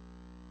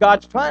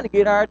 God's trying to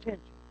get our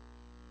attention.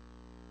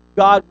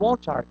 God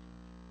wants our attention.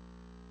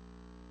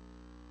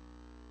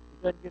 He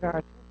doesn't get our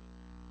attention.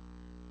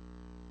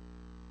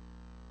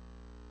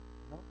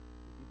 No, if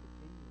you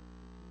continue.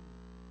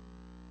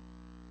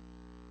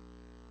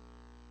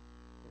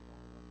 There's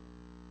only one thing.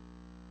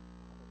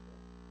 The Bible says,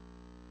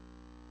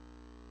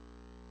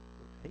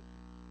 He'll take you.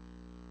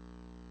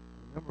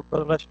 I remember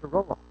Brother Lester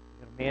Roloff. We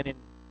had a man in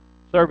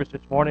service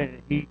this morning,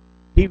 and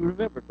he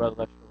remembered Brother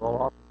Lester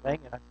Roloff and thing,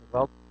 and I said,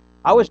 well,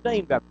 I was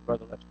named after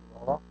Brother Lester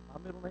Roloff. My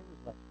middle name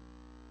was Lester.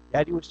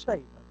 Daddy was saved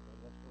under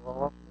Brother Lester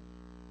Roloff.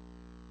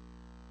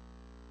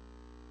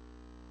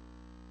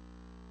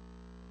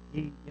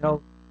 He,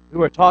 we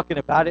were talking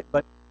about it,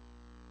 but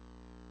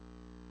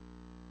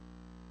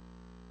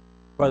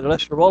Brother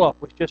Lester Roloff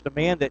was just a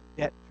man that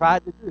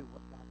tried to do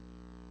what God did.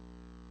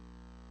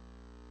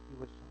 He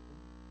was something.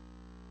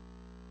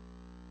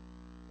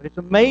 But it's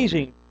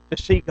amazing to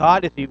see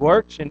God as He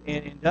works and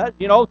does.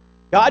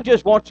 God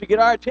just wants to get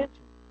our attention.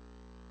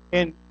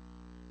 And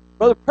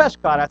Brother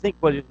Prescott, I think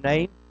was his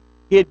name,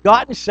 he had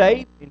gotten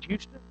saved in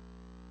Houston.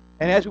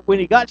 And when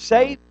he got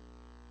saved,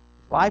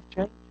 his life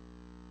changed.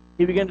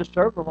 He began to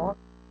serve the Lord.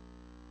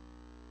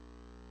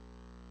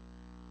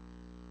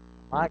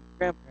 My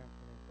grandparents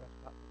were named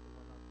Prescott,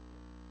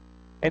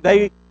 but they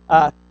were not together.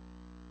 And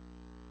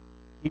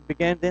he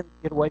began then to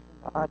get away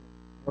from God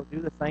and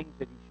do the things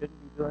that he shouldn't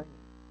be doing, and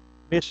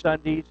miss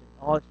Sundays and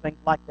all those things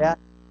like that.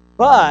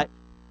 But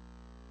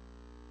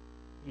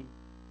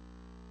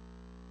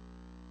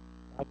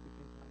God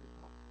began trying to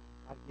talk to him,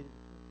 try to get his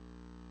attention.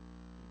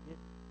 He didn't. And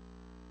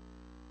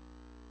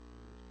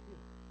he was killed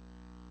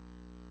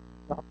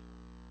on a job site.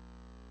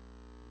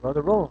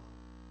 Brother Roloff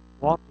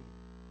walked in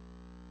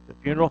to the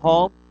funeral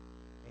home,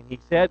 and he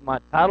said, my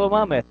title of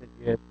my message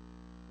is,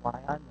 Why I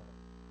Know This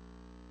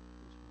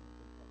Man's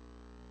in Heaven.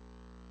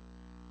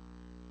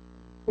 And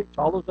he preached.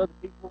 All those other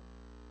people,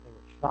 they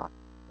were shocked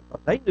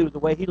because they knew the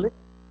way he lived.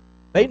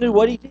 They knew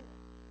what he did.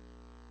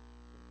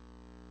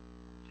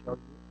 I'll show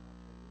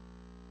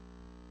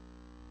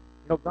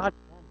you. God's trying to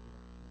get our attention.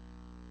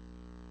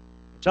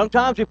 And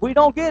sometimes if we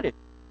don't get it,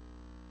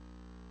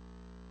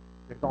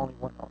 there's only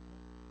one alternative.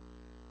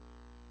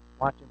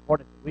 Why it's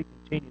important that we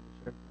continue to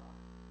serve God.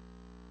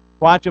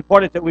 Why it's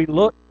important that we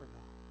look for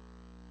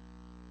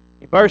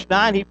God. In verse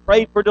 9, he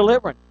prayed for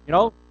deliverance.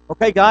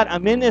 Okay, God,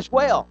 I'm in this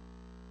well.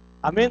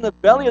 I'm in the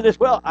belly of this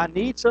well. I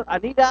need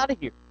out of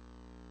here.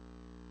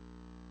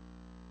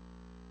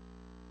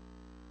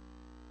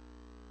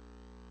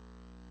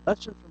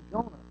 Lesson from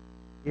Jonah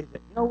is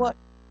that, you know what?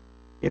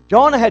 If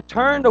Jonah had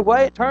turned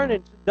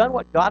and done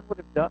what God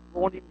would have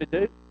wanted him to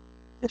do,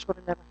 this would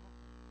have never happened.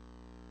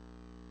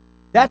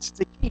 That's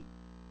the key.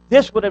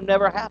 this would have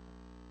never happened.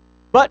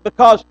 But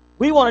because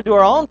we want to do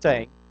our own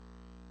thing,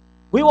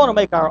 we want to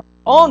make our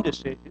own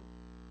decisions,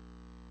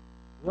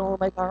 we want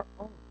to make our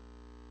own.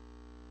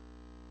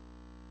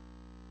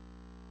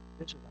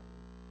 This is our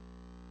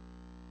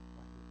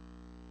rule.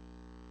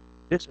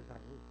 This is our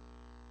rule.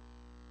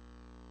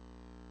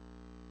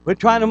 We're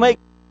trying to make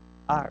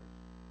ours.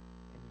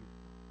 And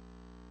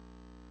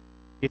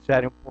you. It's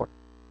that important.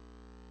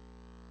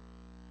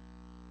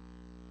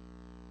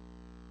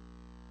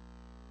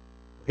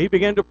 He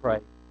began to pray.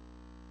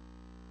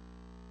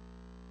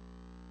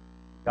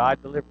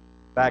 God delivered.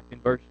 In fact, in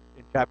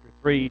chapter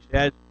 3, he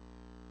says,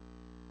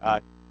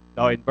 in 2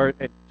 and verse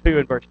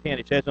 10,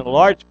 he says, "And the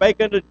Lord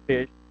spake unto the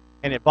fish,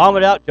 and it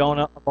vomited out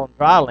Jonah upon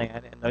dry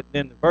land." And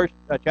then the verse,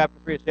 chapter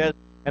 3, it says,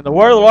 "And the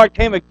word of the Lord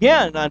came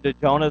again unto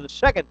Jonah the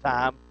second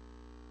time,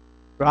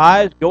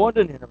 Rise, go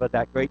unto Nineveh,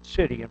 that great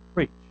city, and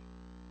preach."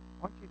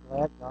 Aren't you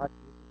glad God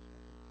gives us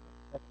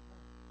second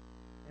time,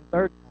 and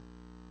third time,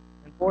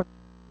 and fourth time?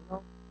 You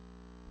know,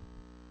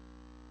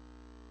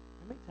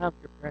 how many times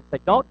your parents say,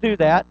 "Don't do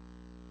that.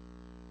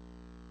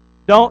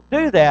 Don't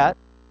do that."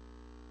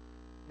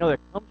 You know, there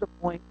comes a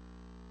point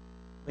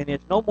when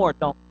it's no more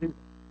 "don't do that."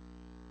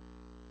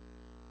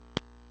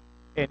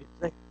 And it's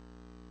there.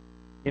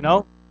 You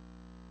know?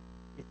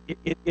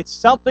 It's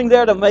something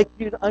there to make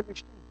you to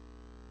understand.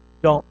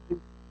 Don't do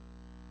that.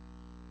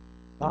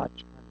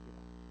 God's trying to get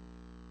out.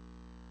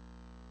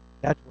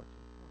 That's what's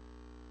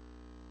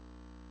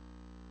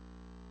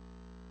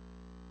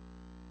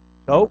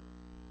important. So,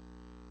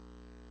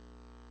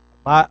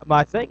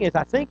 my thing is,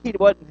 I think he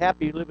wasn't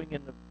happy living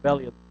in the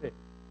belly of the fish.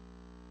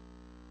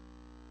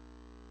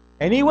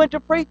 And he went to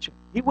preaching.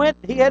 He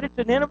headed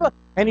to Nineveh,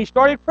 and he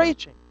started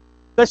preaching.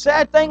 The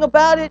sad thing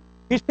about it,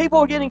 his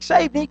people were getting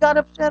saved, and he got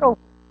upset over it.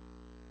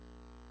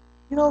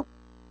 You know,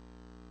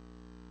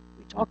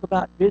 we talk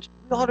about visiting.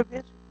 We ought to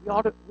visit. We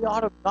ought to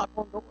knock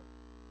on doors.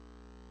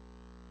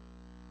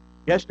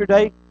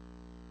 Yesterday,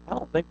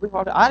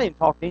 I didn't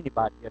talk to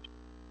anybody yesterday.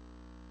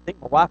 I think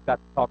my wife got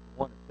to talk to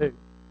one or two.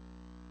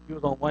 She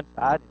was on one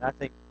side, and I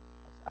think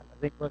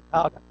Brother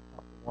Kyle got to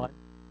talk to one,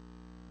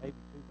 maybe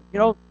two. But, you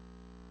know,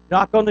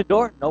 knock on the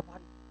door, nobody.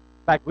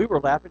 In fact, we were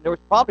laughing. There was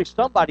probably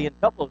somebody in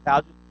a couple of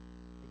houses.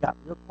 They got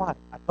real quiet.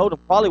 I told them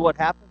probably what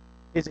happened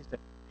is that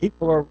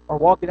people are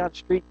walking down the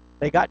street.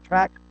 They got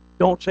tracks.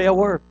 Don't say a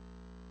word. You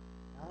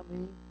know what I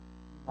mean? You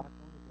knock on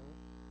the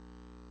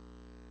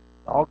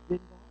door. Dogs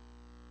didn't bark.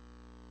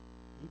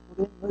 People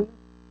didn't move.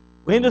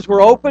 Windows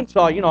were open,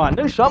 so I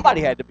knew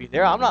somebody had to be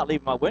there. I'm not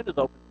leaving my windows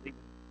open,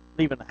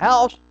 leaving the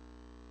house.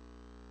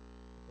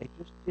 They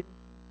just didn't.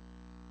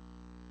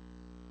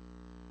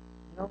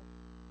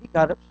 He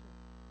got upset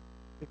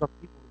because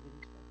people were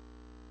getting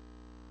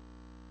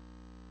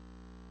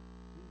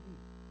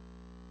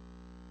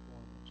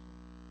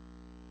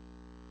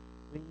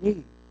saved. We need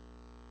to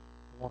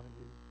want to do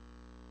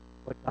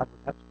what God would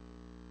have us do.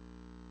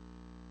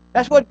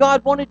 That's what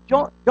God wanted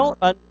Jonah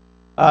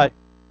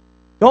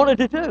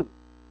to do.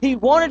 He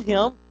wanted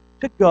him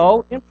to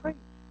go and preach.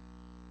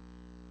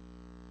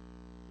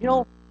 You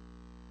know,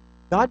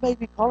 God may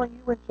be calling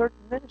you in certain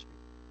ministries.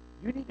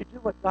 You need to do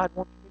what God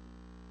wants you to do.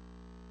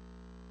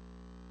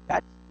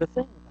 That's the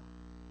thing about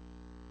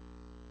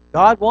it.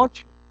 God wants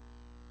you.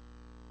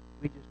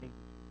 We just need to do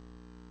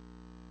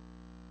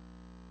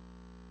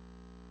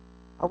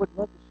it. I would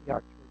love to see our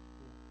church again.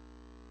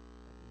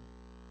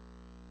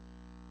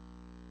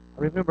 I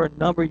remember a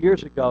number of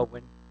years ago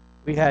when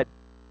we had a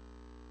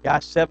guy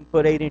 7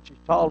 foot 8 inches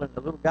tall and a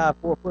little guy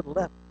 4 foot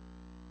 11. And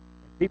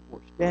people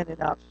were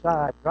standing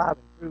outside,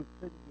 driving through,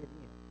 couldn't get in,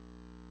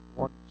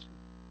 wanted to see.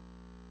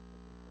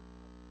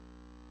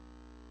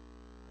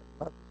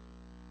 I'd love to see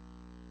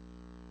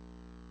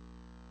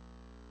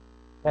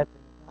that. Sad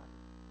thing about it,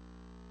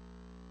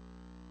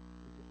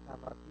 we just got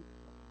a lot of people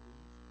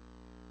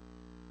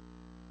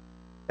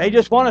that they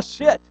just want to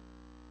sit.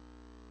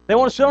 They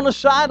want to sit on the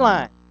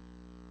sideline.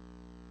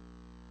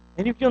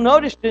 And if you'll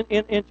notice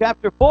in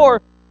chapter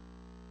 4,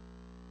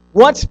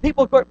 once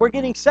people were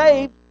getting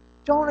saved,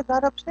 Jonah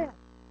got upset.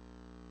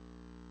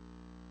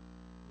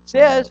 It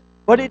says,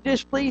 but it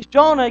displeased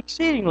Jonah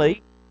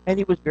exceedingly, and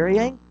he was very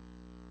angry.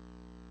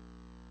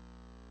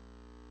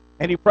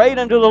 And he prayed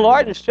unto the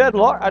Lord and said,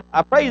 Lord,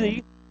 I pray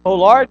thee, O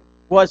Lord,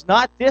 was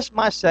not this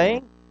my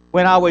saying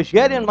when I was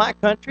yet in my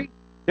country?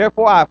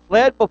 Therefore I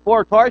fled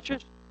before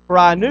Tarshish, for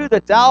I knew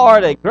that thou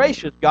art a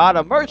gracious God,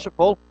 a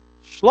merciful,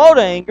 slow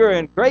to anger,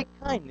 and great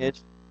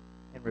kindness,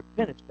 and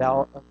repentest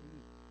thou of the evil.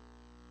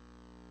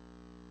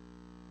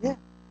 Yeah.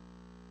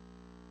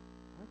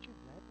 Aren't you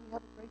glad we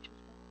have a gracious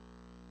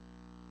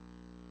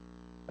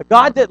God? A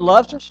God that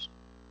loves us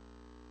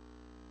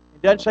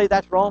and doesn't say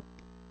that's wrong.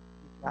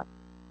 He's got it.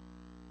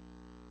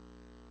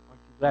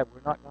 Aren't you glad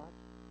we're not God?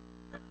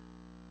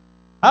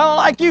 I don't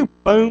like you.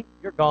 Boom.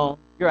 You're gone.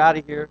 You're out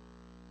of here.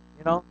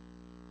 You know?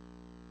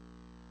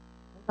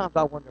 Sometimes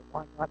I wonder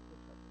why God puts up with it.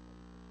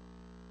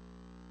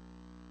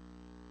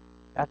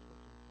 That's what's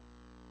important.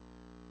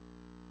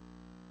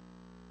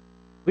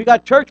 We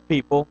got church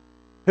people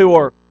who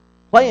are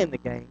playing the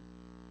game,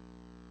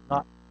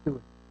 not doing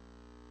it.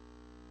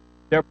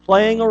 They're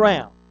playing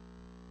around.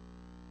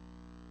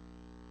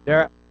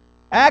 They're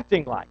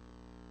acting like it.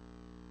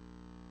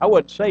 I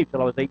wasn't saved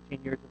till I was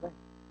 18 years of age.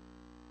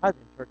 I was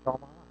in church all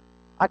my life.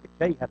 I could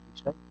tell you how to be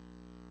saved. I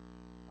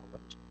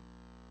wasn't saved,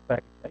 but I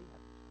could tell you how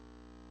to be saved.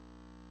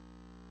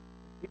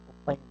 There's people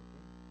playing the game.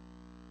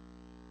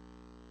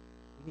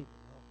 We need to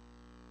know.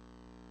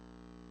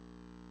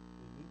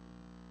 We need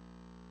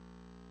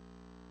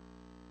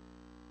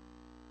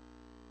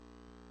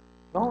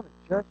to know. Jonah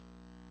just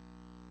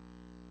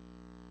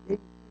didn't get it.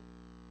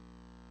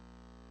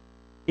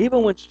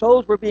 Even when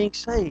souls were being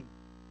saved,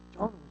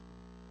 Jonah was going,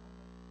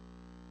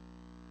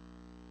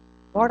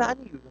 Lord, I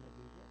knew you were going to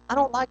do this. I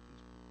don't like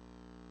these people.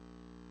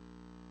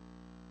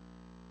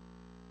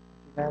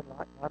 Aren't you glad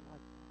God likes us?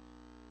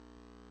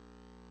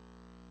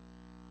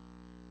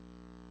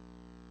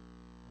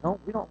 No,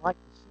 we don't like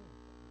the sin.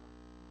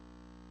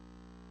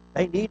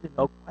 They need to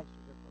know Christ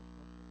as their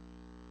personal Savior.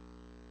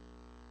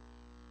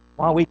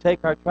 Why we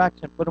take our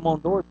tracts and put them on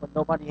doors when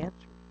nobody answers.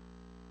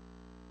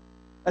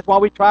 That's why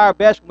we try our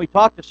best when we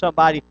talk to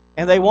somebody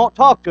and they won't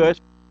talk to us,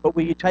 but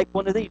we take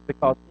one of these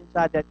because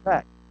inside that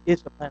tract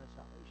is the plan of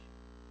salvation.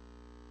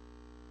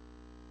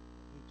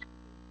 It needs to be.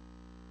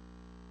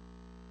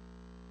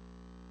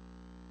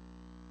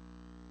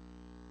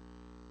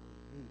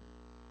 We need to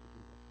do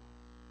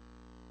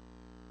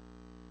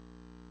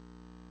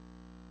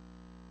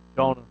that.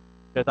 Jonah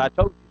says, I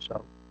told you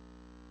so.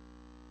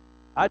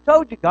 I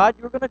told you, God,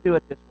 you were going to do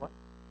it this way.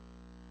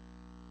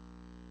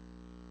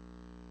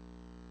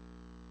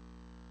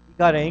 He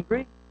got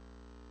angry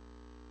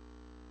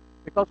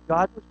because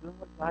God was doing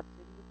what God said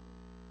he would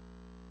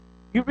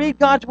do. You read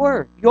God's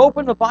Word. You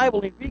open the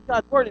Bible and you read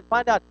God's Word and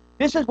find out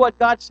this is what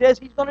God says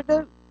he's going to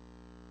do.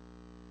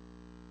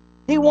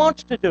 He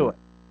wants to do it.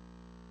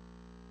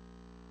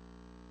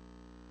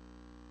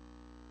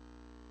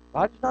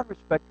 God is not a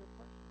respecter of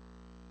persons.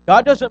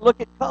 God doesn't look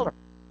at color.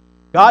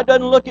 God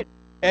doesn't look at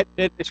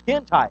the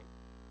skin type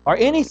or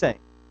anything.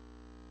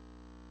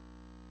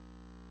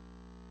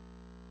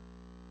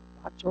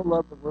 God so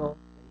loved the world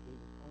that he gave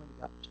his only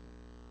begotten Son,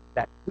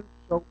 that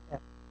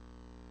whosoever.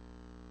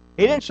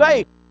 He didn't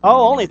say,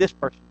 oh, only this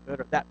person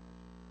could or that person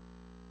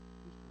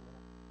could.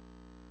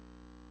 Whosoever.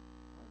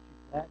 Aren't you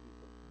glad he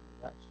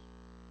looked at us?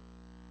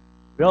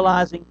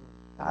 Realizing when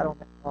he died on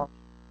that cross,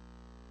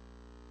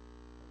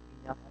 that we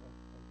now have a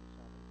way to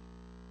salvation.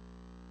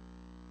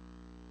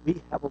 We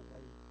have a way to go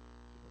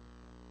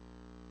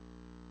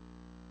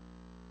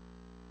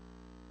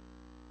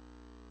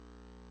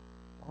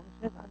to heaven. Jonah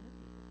says, I knew this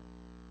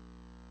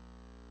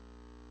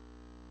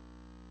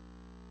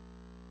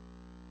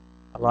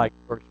was I like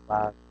verse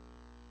 5.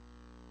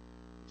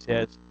 He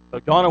says, so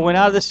Jonah went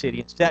out of the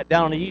city and sat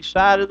down on the east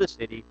side of the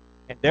city,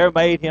 and there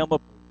made him a booth,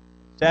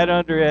 and sat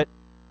under it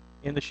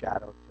in the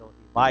shadow till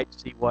he might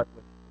see what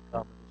would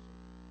become of the city.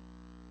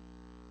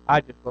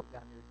 I just wrote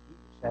down here, he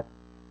just sat under it.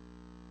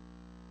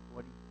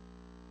 What do you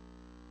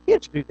do?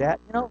 Kids do that,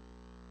 you know.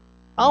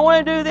 I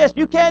want to do this.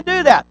 You can't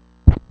do that.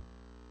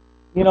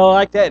 You know,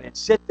 like that, and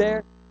sit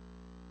there.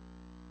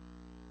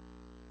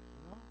 You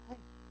know, hey.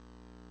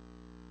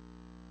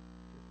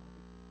 Just like a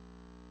kid.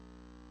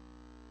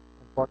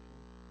 Unfortunately,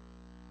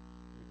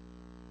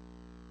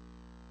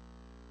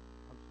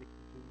 I'm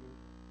 62 years old.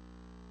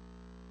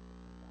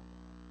 Sometimes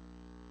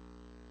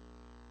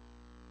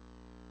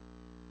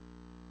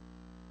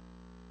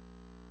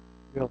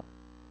I realize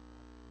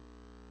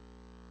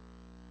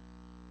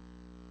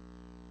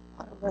a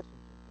lot of lessons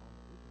in Jonah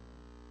we can learn.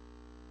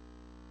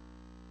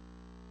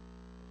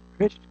 As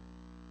Christians,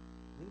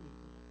 we need to learn.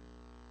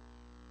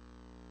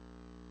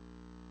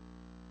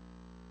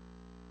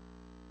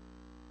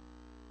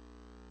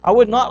 I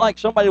would not like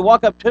somebody to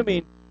walk up to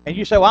me and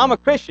you say, well, I'm a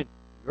Christian.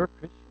 You're a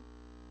Christian?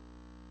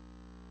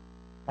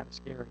 Kind of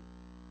scary.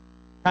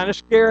 Kind of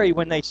scary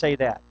when they say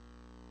that.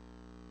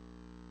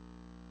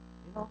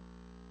 You know,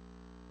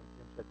 when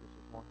Jim said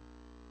this morning,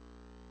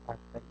 our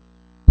faith.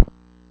 I'm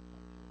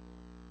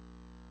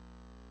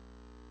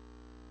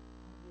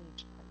getting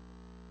excited.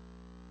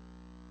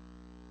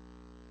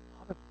 A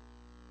lot of it.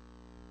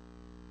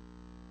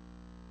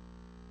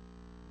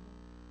 You know,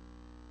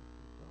 if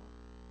you don't,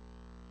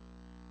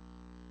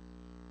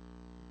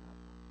 you're not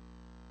right.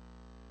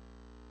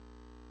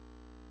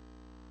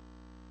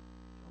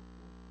 Don't go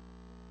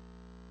for it.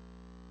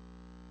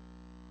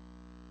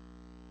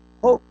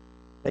 Hope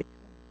they come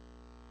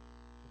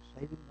to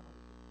saving knowledge.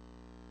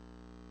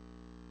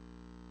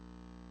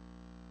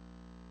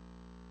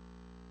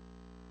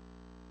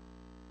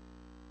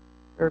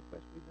 Prayer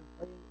request we've been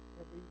praying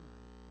every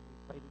night, and we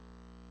prayed it.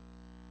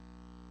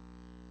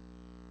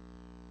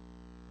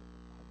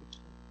 God would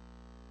save.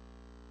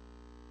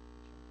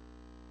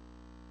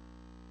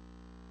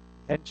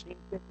 He hadn't seen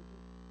fit to do it.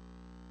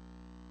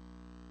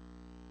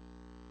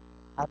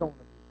 I don't want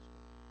to be the same.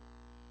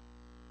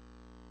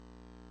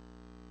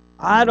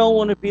 I don't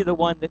want to be the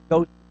one that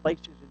goes to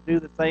places and do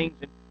the things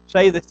and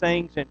say the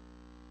things, and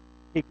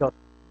he goes,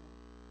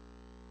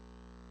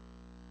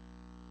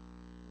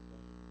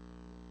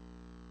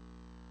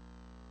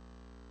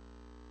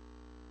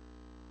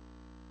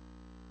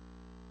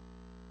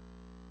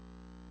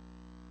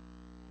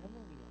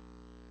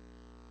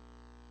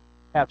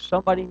 have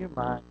somebody in your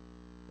mind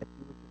that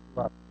you would just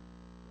love.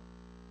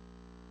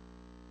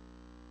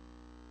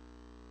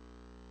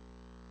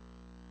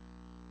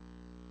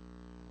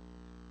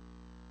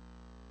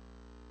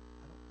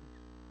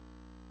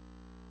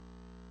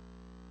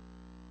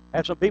 I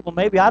have some people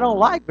maybe I don't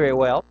like very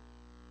well.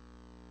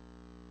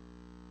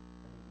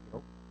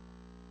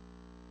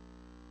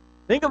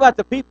 Think about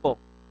the people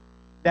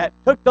that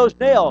took those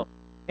nails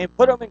and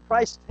put them in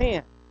Christ's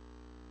hand,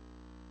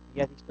 and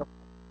yet He still cares.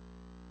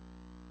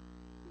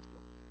 He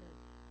still cares.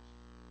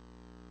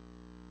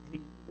 And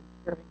He's even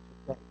caring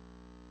today.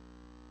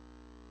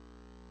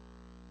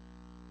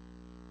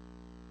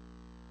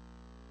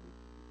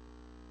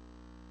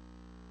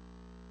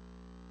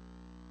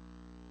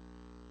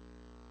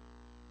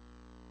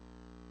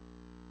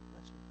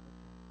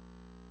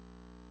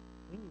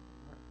 We need to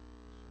learn.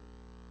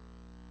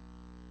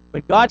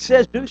 When God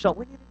says do something,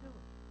 we need to do it.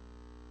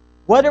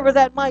 Whatever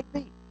that might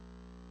be.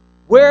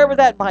 Wherever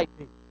that might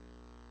be.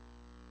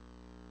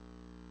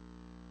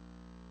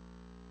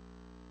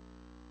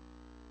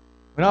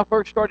 When I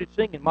first started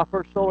singing, my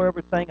first solo I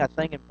ever sang, I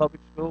sang in public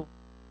school.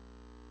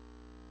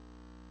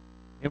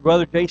 And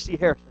Brother J.C.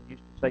 Harrison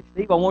used to say,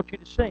 Steve, I want you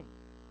to sing.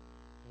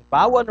 And if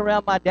I wasn't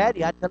around my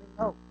daddy, I'd tell him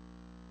no.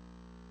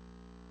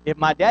 If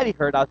my daddy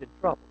heard, I was in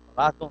trouble.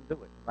 But I was going to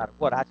do it no matter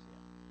what I said.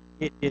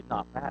 It did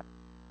not matter.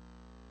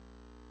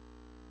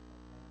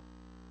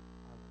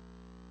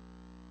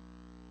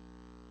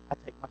 I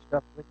take my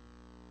stuff with me.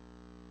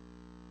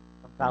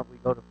 Sometimes we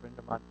go to a friend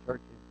of mine's church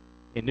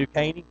in New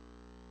Caney.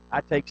 I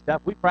take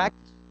stuff. We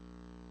practice.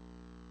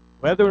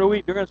 Whether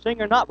we're going to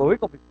sing or not, but we're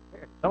going to be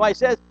prepared. Somebody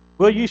says,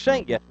 will you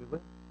sing? Yes, we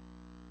will.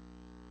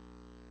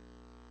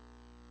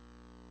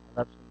 I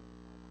love singing with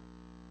my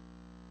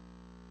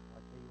wife.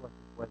 I'll tell you what,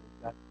 this weather's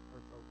got her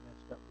throat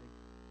messed up big.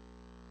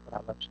 But I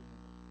love singing with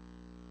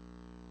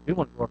her. We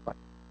want to glorify God.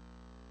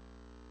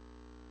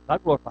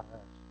 Not glorify us.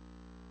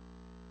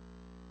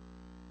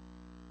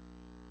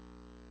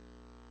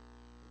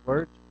 The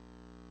words should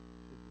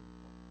be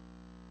important.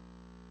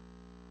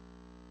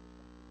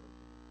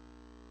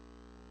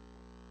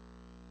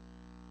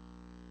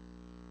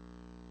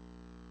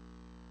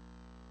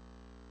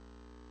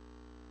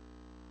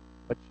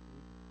 What should we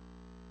do?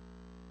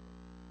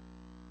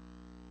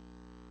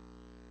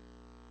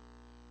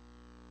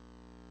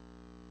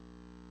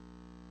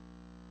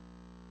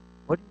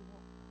 What do you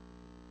want?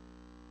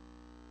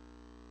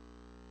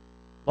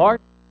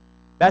 Lord,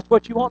 that's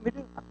what you want me to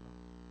do? I'm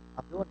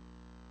doing it.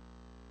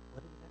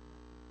 Whatever that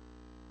might be.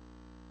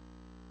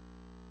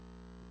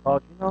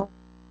 Because, you know,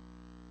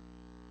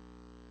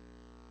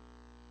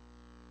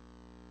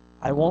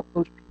 I want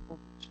those people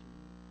to see me.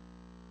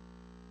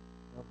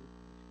 Know who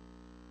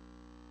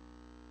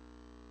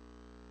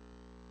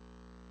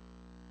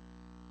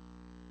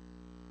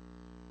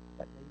Christ is.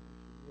 I got neighbors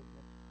who live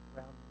next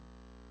around me.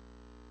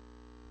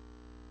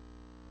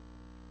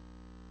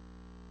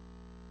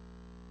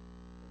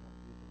 They don't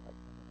use it like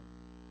some of them.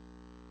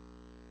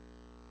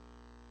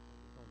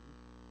 We don't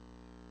use it.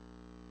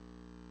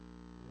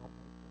 We don't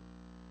make them.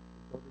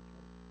 We go to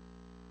church.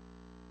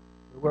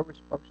 We're where we're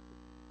supposed to be.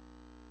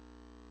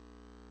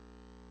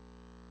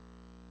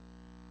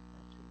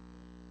 That's it.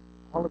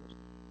 All of us.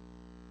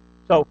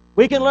 So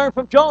we can learn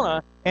from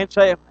Jonah and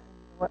say, you know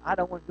what, I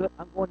don't want to do it.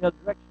 I'm going the other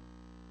direction.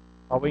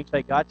 Or we can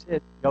say, God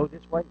said, go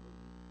this way.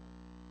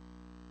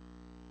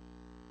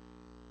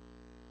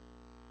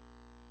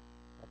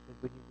 God said,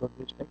 we need to go to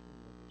this station.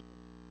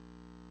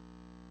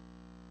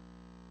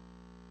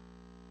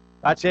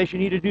 God says you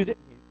need to do this.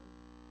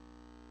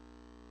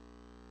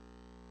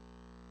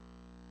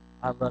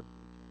 I love to preach.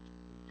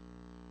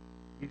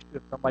 Used to,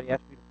 if somebody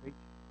asked me to preach,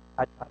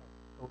 I'd try to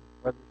go the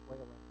furthest way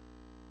around.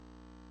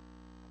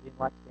 I didn't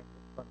like standing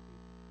in front of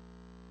people.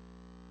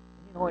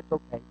 And you know, it's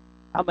okay.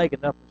 I'll make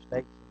enough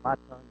mistakes and my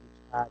tongue gets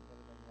tied and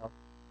everything else.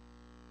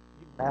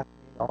 You can laugh at me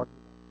all you want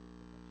to, but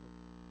that's okay.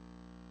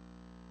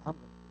 I'm going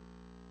to do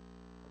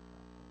what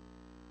God told me.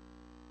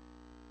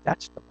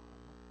 That's the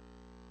bottom line.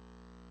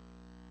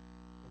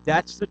 And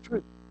that's the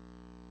truth.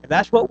 And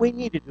that's what we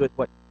need to do, is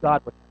what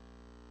God would have us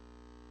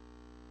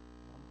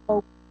do. I'm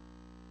hoping.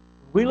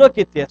 When we look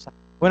at this,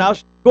 when I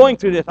was going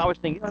through this, I was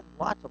thinking, there's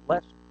lots of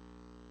lessons.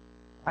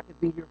 I could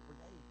be here for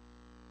days.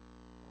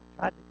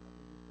 I tried to cover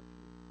just a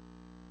few.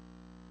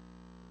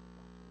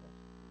 Lots of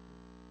lessons to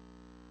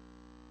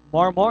do.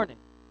 Tomorrow morning,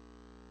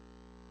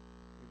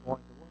 you're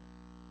going to work.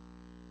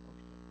 Most of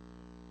you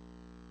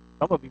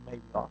will. Some of you may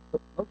be off,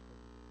 but most of you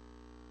will.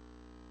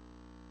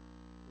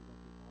 There's going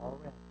to be people all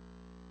around you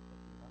that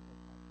do not know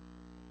Christ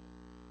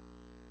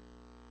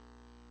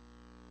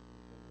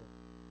as their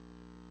Savior.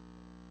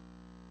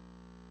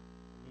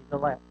 We need to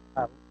live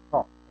as a Christian. We need to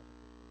talk as a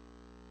Christian.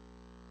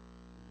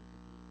 We need to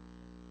do what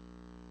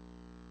we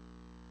say.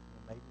 And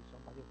then maybe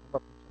somebody will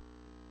come up and say,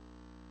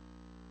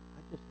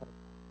 I just had a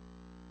problem.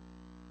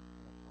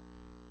 Can I talk to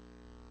you?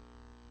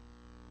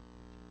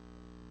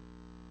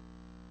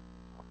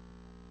 Talk to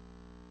somebody else.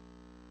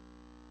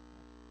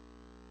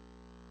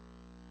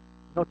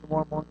 You know,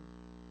 tomorrow morning,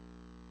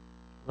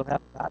 we'll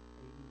have about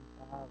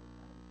 85 or 90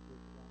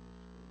 kids around this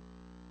school.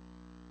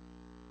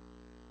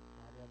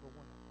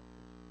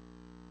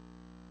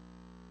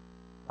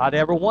 Not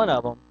every one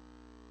of them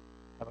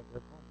have a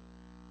good home.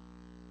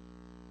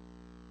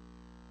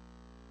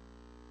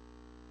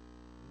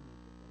 We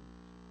need to raise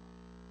some.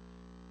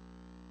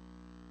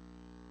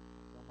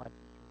 I tell my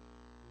teachers,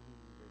 we need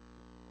to be very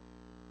careful what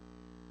we do.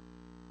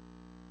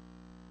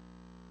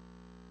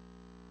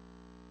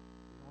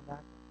 We don't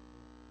act like we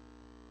don't.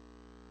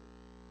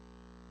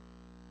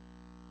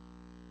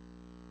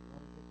 You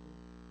want to get through?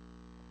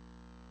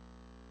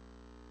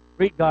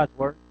 Read God's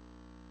Word.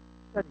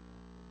 Study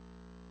God's Word.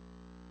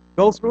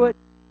 Go through it.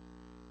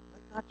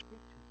 Let God speak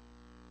to you.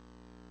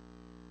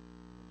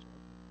 It's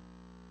all good.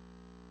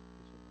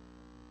 It's all good.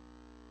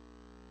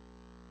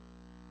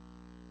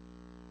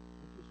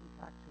 Put you some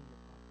tracts in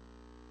your pocket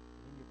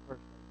and in your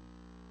purse, lady.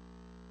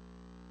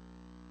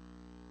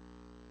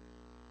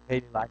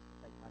 Katie likes to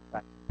take my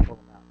tracts and pull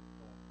them out and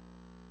throw them away.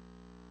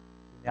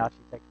 See, now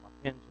she takes my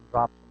pens and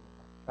drops them in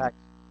my tracts.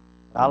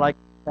 But I like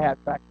to have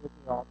tracts with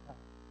me all the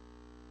time.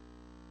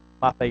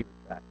 My favorite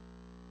tract.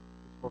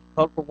 It's the most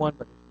colorful one,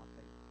 but it's my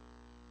favorite.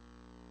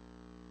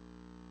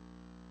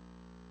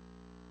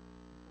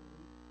 People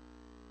read it.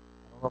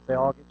 I don't know if they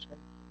all get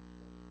saved.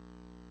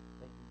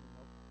 They need to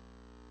know God.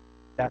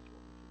 That's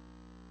what we should do.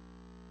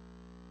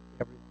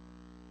 Everyone.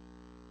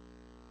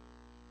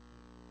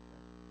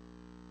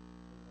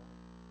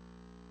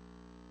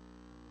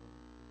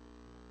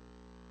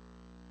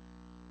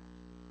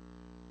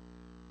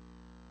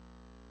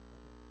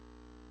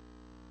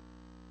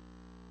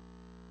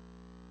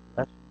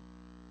 Lesson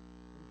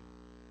from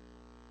Jonah.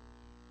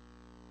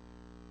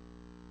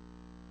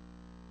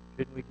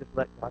 Shouldn't we just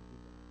let God be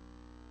God?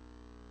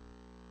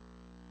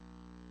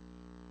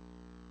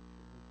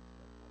 Shouldn't we just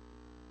let God be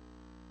God?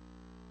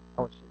 I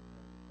was sitting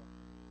there this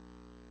afternoon,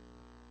 and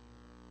I thought, you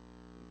know what?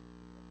 We just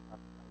need to let God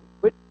be God. We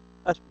quit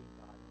us being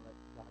God and let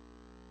God be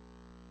God.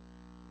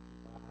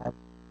 Keep our eyes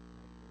and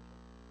our ears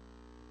open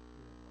and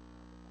hearing what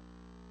God would have to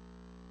say.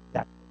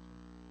 That's what's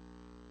important.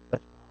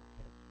 Let's bow our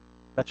heads.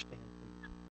 Let's stand.